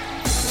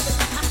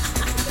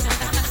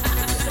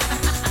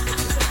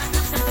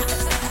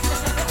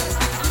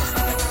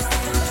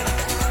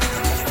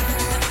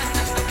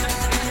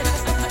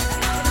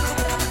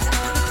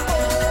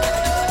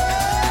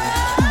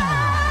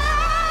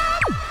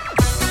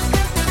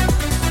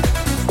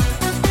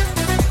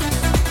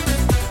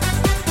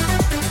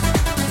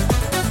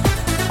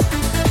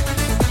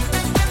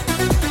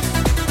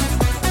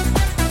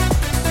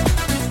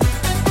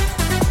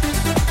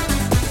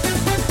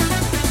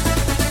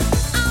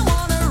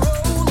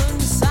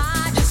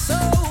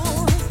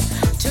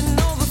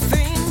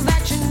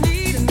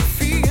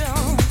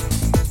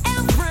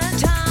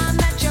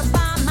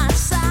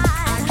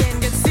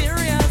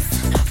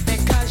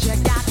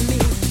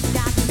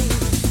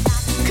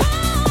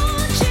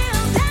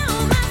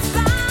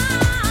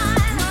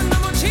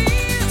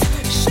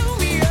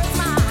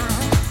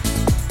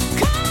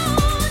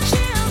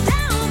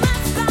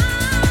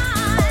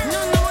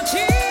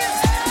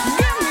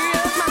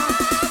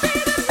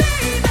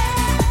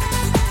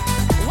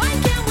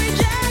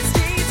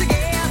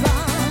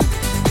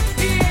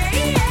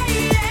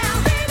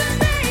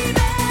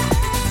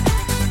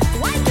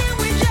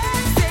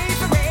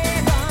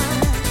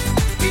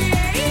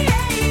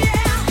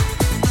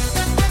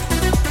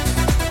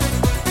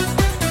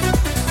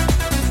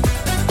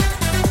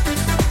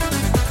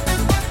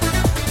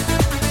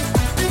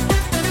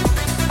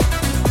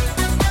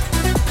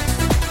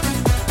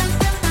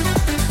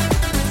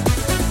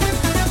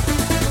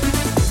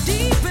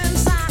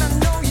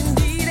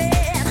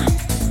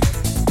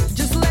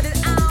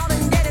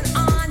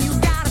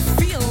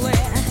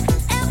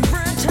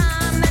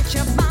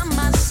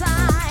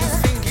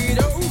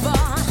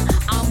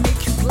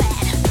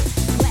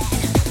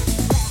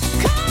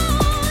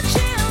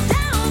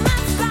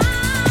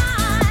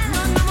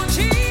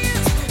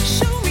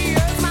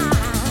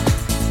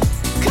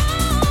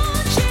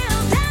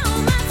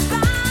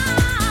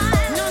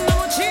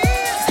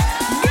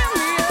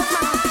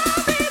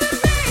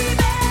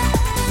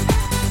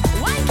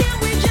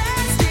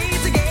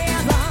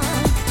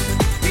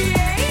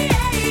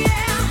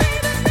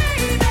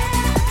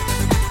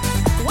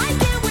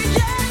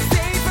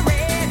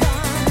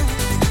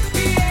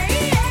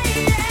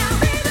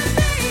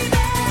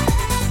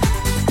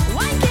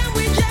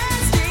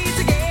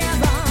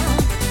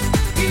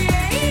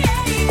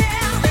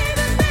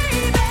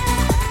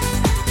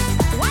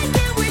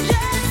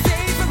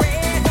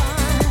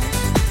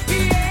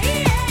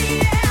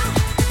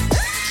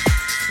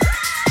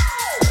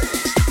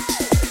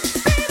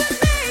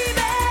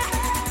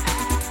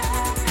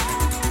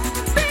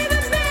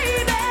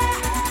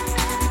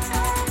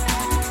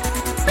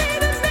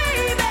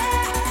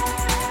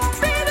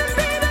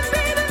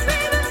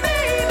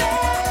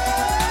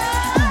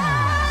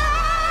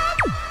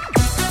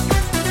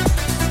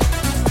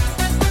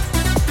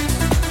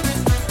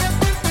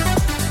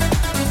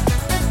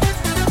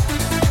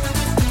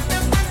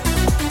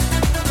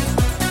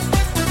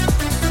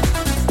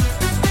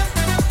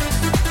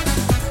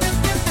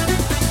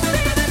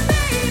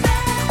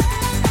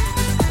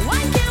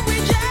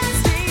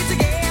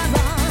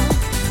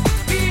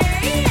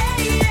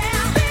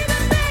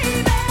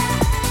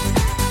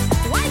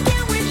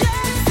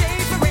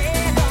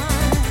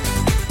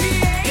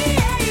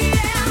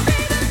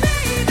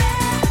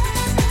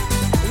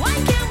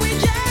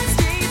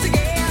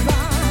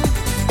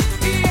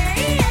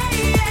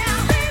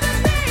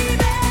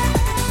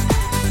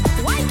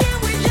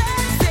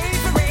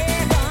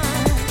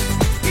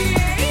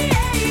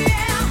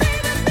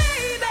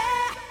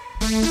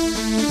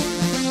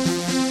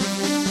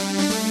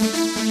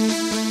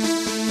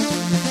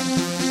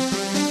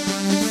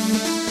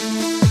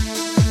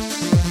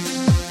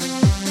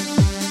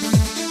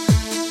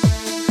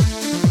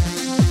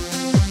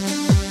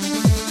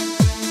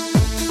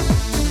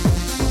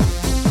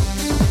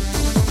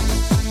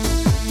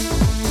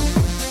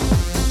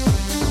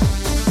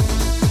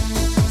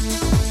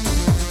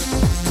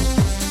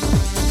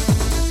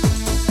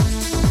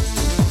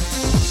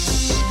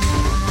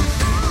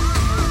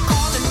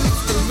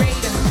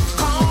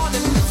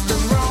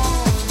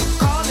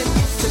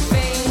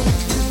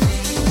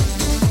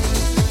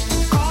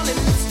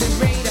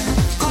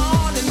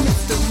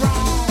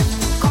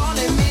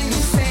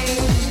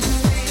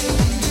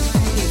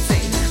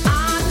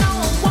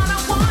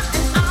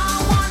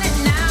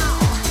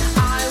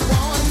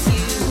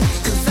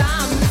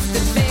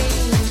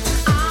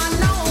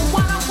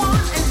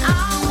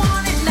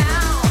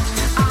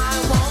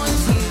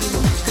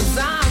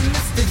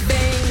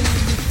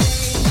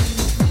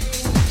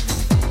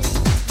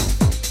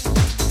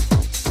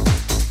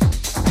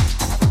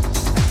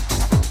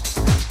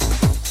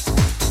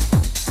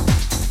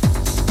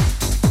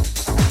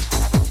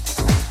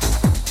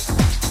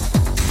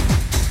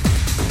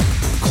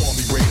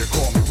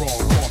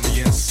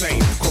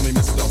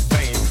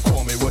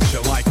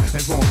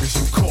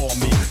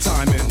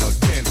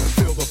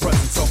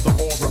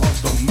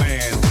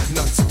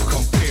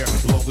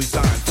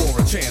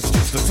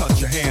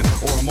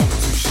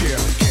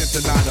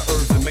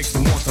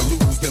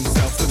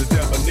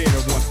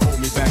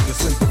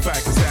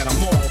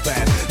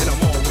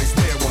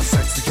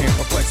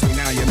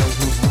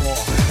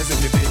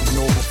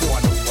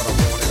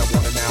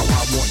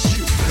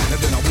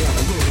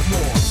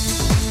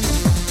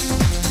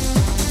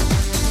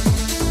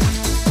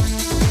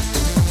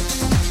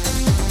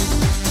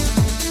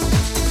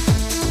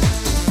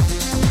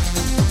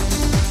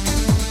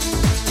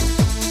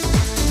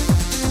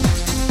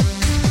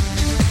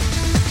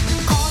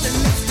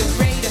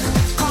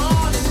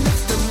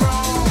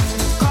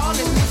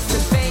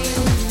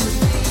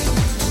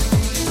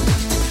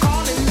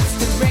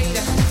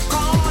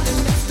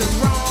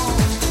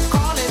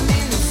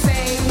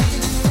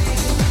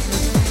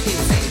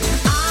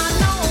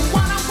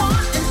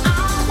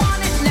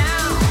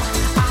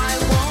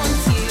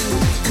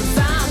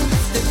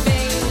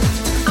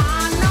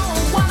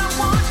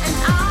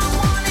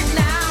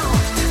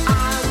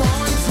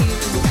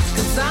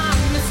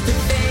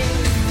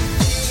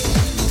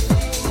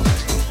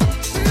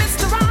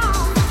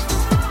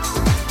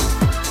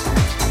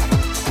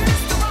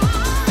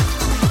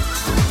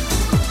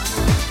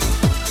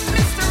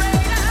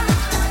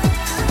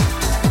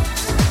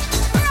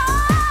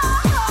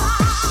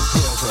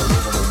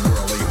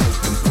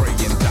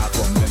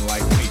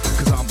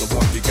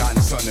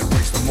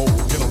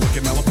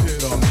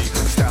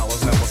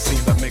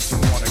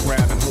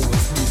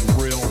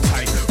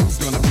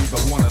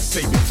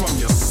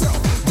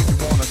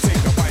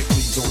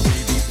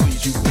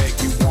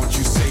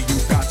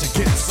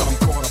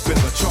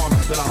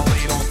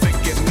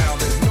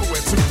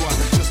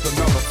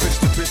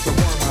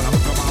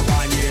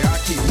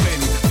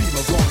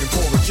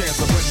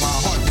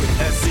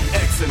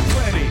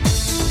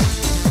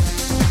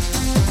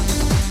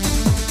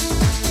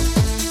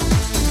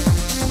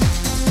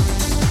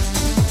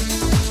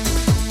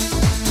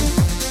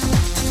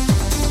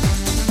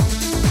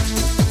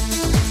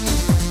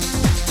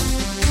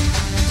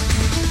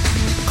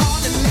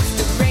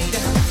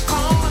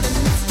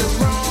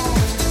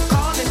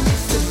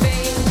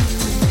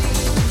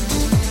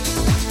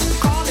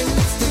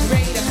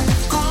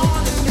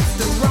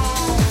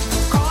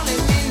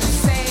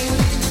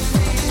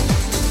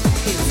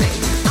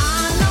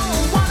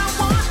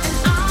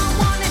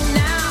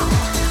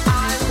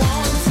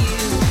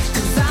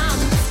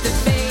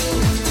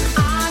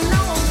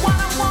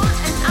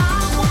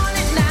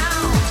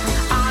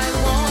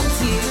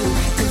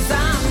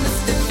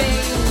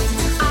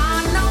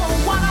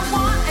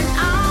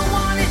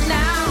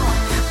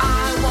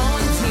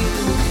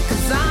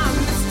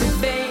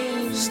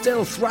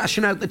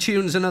 thrashing out the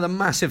tunes, another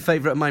massive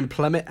favourite of mine,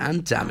 Plummet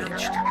and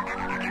Damaged.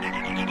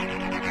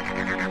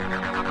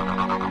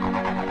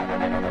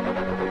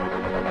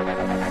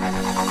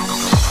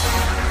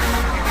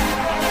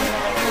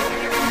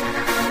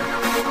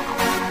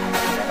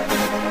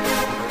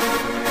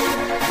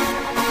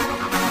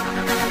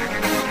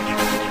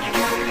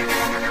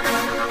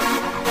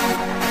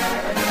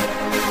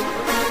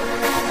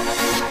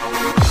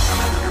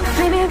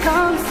 Maybe it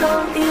comes so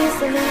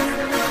easily,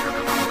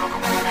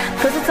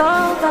 'cause it's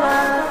all that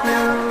I've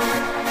known.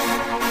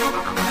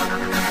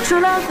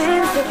 True love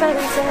is a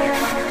fairy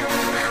tale.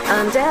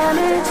 I'm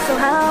damaged, so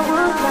how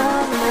would I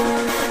know?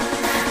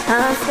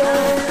 I'm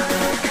scared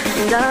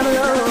and I'm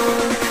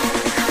alone.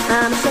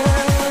 I'm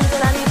ashamed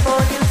and I need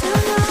for you to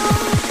know.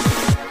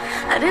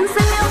 I didn't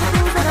say all the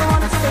things that I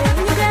want to say.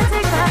 You can't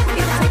take back,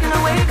 it's taken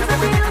away, 'cause I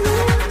feel you.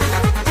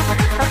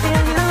 I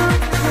feel you,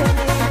 feel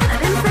me. I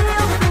didn't say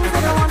all the things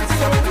that I want to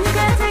say. You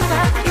can't take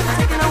back, it's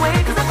taken away,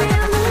 'cause I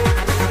feel you.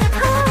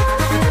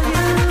 I feel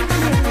you,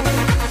 feel me.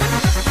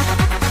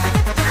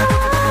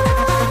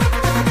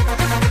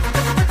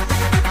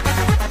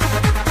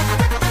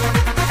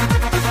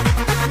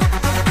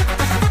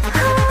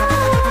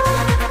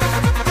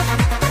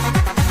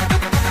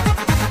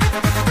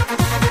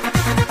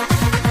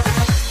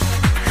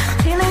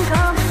 Healing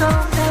comes so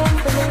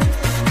painfully,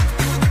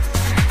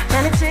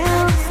 and it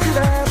chills to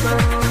the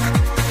bone.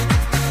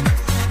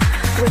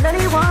 Will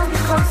anyone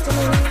get close to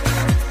me?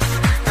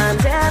 I'm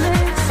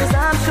damaged, as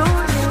I'm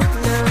sure you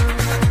know.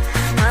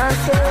 I'm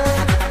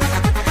scared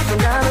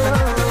and I'm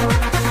alone.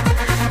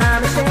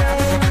 I'm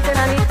ashamed and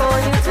I need for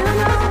you to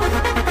know.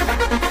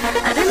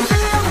 I didn't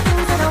say all the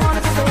things that I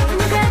wanted to say.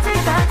 You can't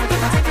take back,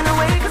 it's taken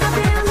away, 'cause I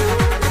feel you.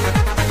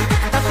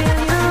 I feel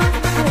you,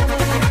 feel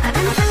me. I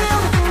didn't say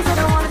all the things that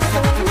I wanted to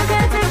say. You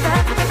can't take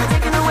back, it's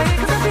taken away,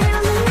 'cause I feel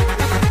you.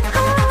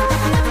 I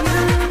feel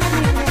you,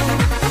 feel me.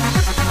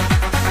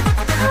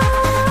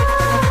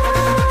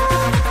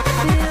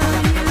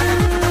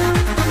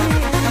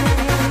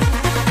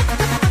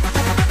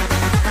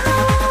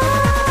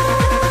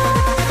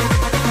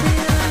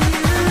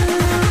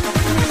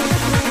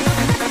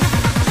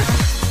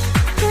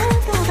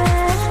 Can't go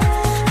back.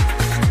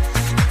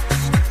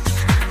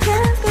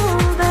 Can't go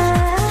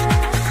back.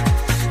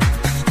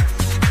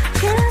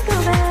 Can't go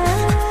back.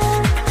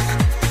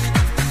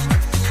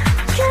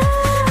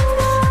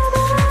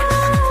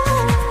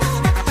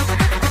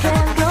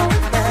 Can't go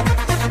back.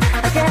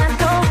 I can't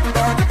go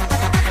back.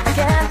 I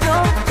can't go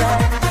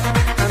back.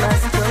 I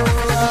must go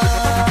on.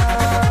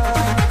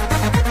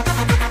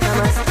 I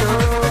must go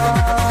on.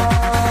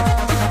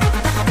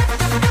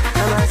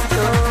 I must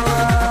go on.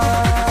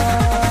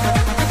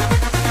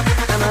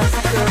 I must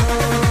go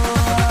on.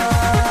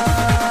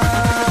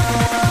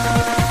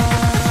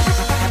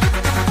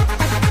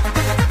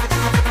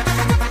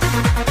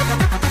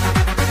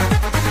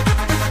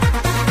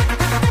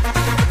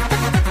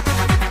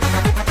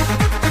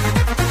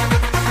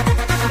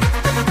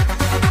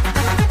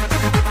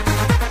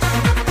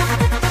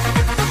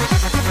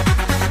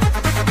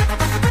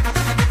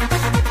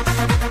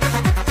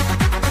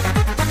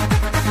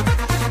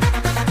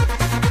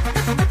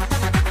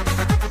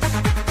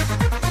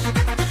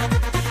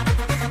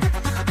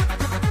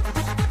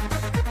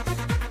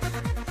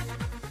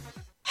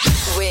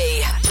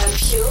 We are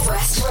Pure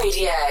West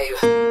Radio.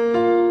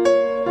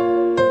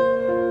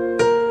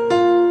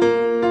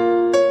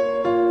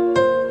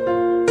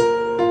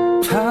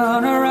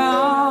 Turn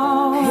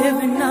around,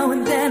 Every now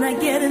and then I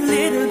get a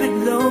little bit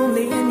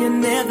lonely and you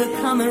never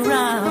come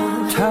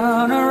around.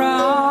 turn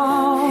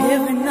around.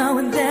 Every now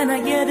and then I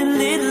get a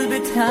little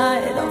bit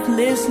tired of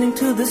listening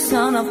to the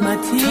sound of my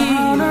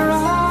tears.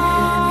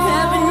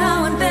 Every now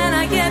and then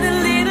I get a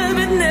little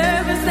bit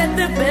nervous that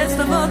the best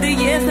of all the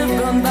years have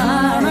gone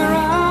by.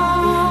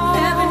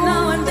 Every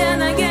now and then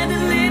I get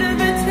a little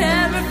bit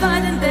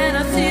terrified and then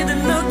I see the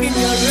look in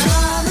your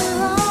eyes.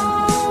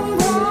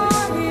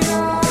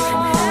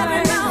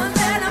 Every now and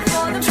then I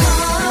fall apart.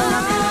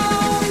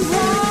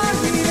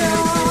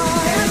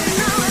 Every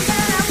now and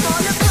then I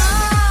fall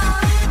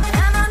apart.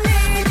 And I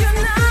need you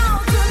now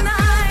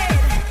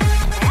tonight.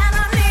 And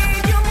I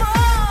need you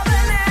more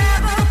than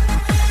ever.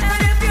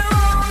 And if you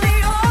only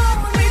hold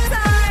me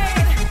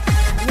tight,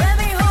 we'll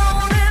be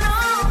holding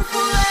on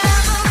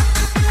forever.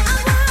 I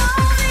will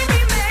only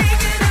be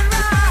making it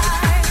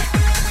right.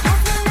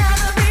 'Cause we'll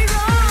never be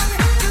wrong.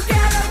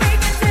 Together we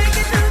can take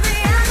it to the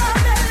end of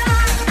the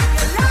line.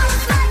 Your love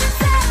is like a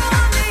shadow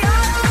on the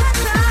other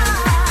side.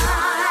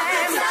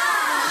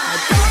 I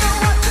don't know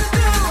what to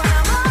do and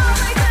I'm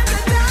always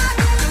hesitant.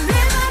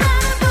 Living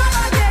on a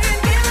bubble, getting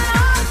given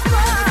all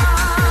fun.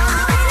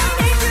 I really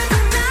need you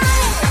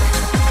tonight.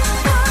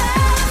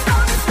 Forever's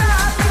gonna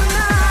stop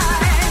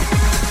tonight.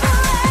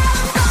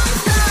 Forever's gonna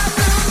stop tonight.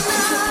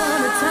 Once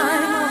upon a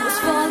time I was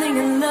falling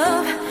in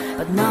love,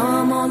 but now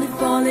I'm only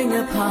falling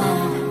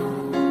apart.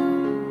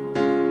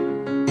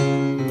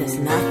 There's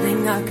nothing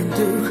I can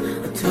do,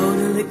 a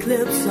total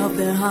eclipse of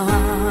the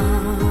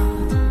heart.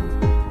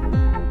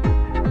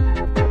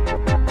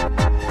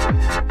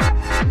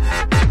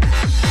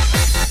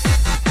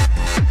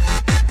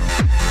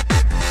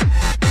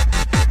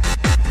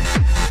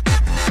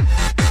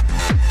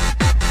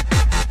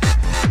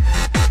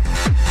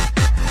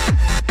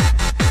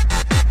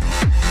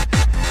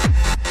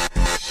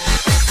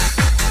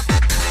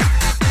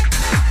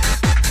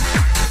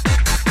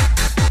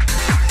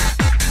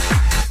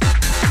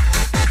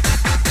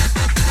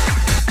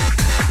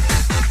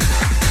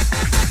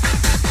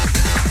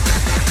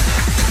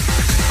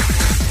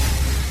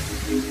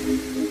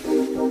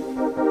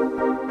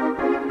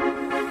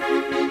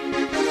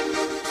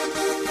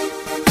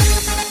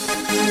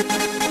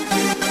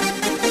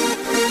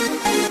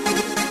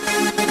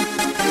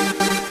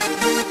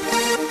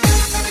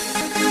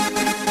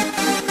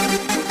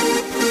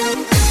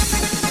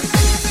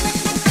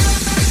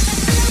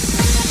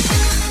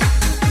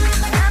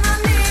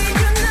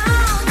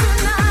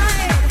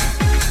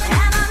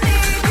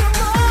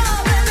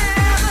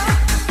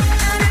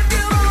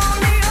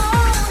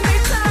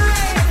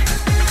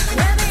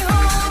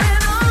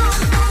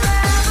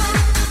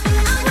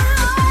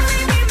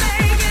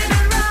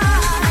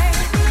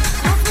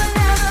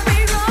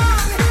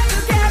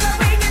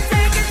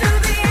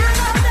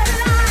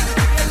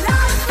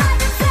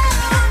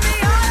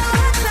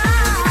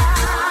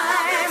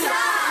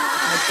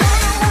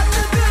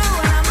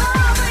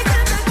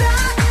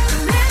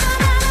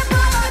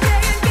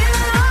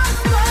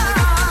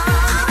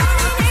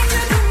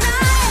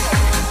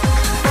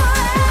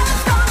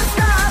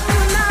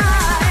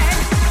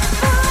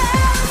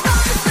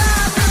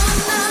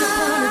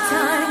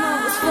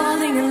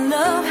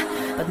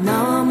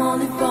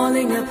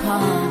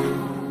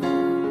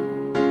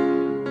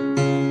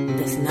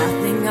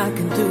 I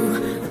can do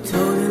a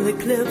total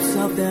eclipse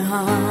of their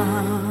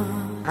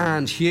heart.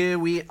 And here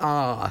we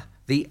are,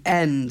 the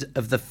end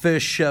of the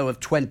first show of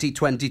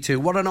 2022.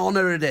 What an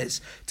honour it is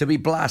to be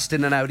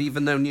blasting it out,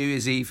 even though New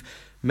Year's Eve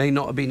may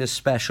not have been as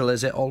special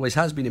as it always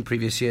has been in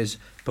previous years,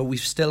 but we've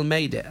still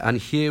made it. And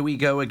here we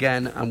go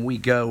again, and we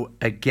go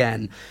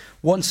again.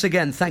 Once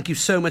again, thank you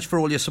so much for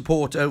all your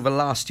support over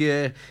last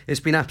year. It's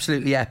been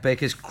absolutely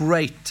epic. It's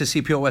great to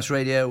see Pure West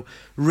Radio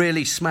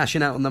really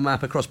smashing out on the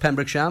map across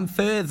Pembrokeshire and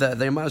further.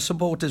 The amount of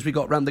supporters we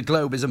got around the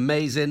globe is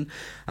amazing,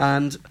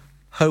 and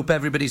hope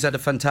everybody's had a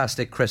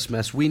fantastic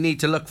Christmas. We need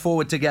to look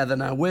forward together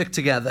now, work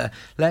together.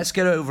 Let's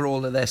get over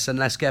all of this and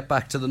let's get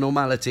back to the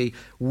normality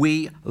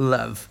we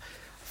love.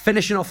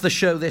 Finishing off the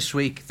show this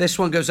week, this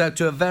one goes out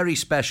to a very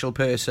special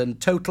person,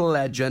 total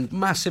legend,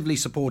 massively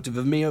supportive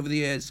of me over the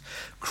years,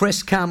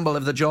 Chris Campbell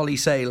of the Jolly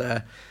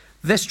Sailor.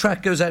 This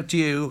track goes out to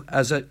you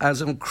as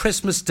on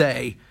Christmas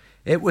Day.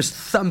 It was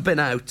thumping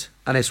out,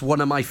 and it's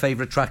one of my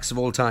favourite tracks of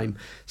all time.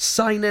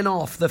 Signing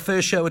off the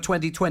first show of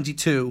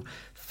 2022,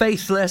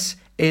 Faithless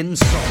in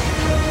Song.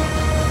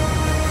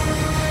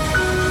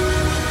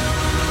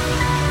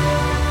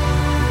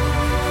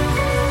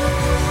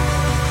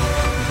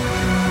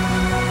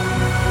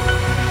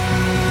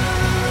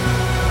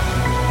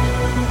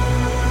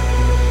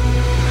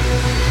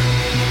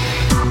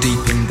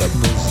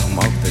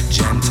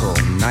 Gentle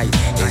night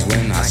is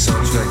when I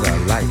search for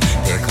the light.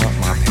 Pick up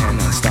my pen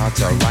and start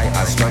to write.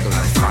 I struggle to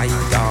fight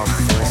dark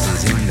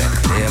forces in the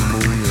clear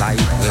moonlight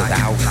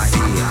without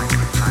fear.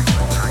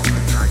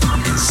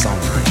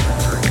 Insomnia,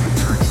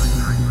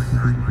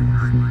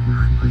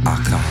 I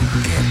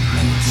can't get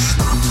no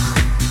sleep.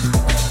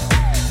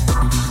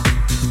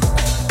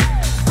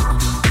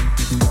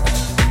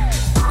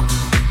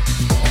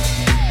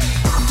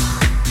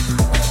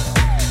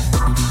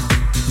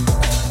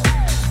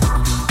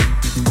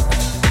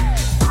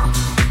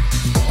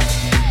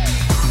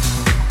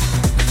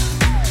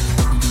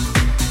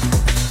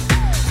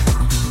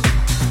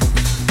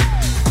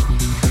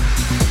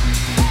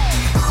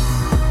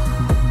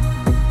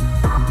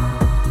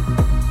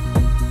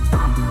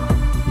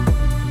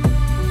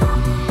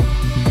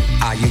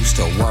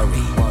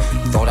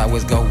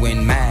 Was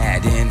going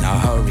mad in a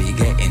hurry,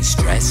 getting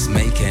stressed,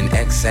 making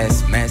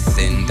excess mess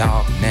in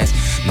darkness.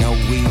 No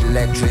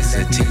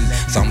electricity,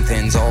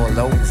 something's all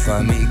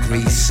over me,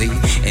 greasy.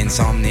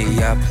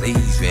 Insomnia,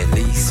 please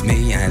release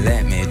me and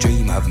let me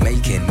dream of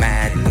making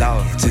mad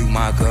love to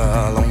my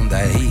girl on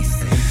the heath.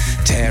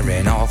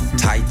 Tearing off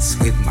tights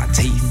with my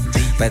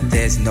teeth, but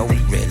there's no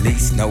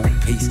release, no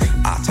peace.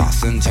 I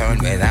toss and turn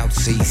without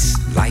cease,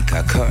 like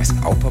a curse.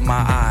 Open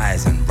my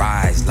eyes and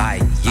rise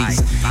like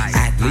yeast.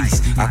 At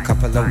least a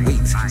couple of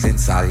weeks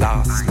since I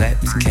last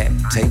slept, kept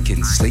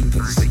taking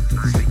sleepers,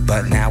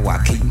 but now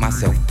I keep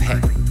myself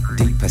pet.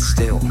 Deeper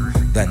still,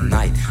 the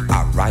night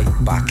I write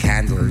by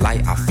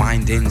candlelight. I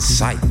find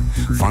insight,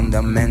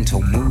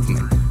 fundamental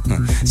movement.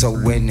 So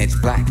when it's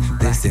black,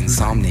 this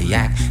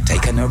insomniac,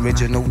 take an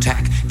original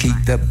tack, keep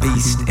the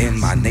beast in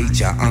my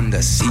nature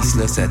under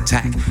ceaseless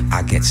attack.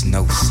 I get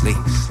no sleep,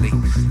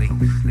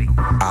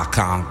 I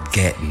can't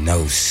get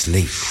no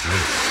sleep.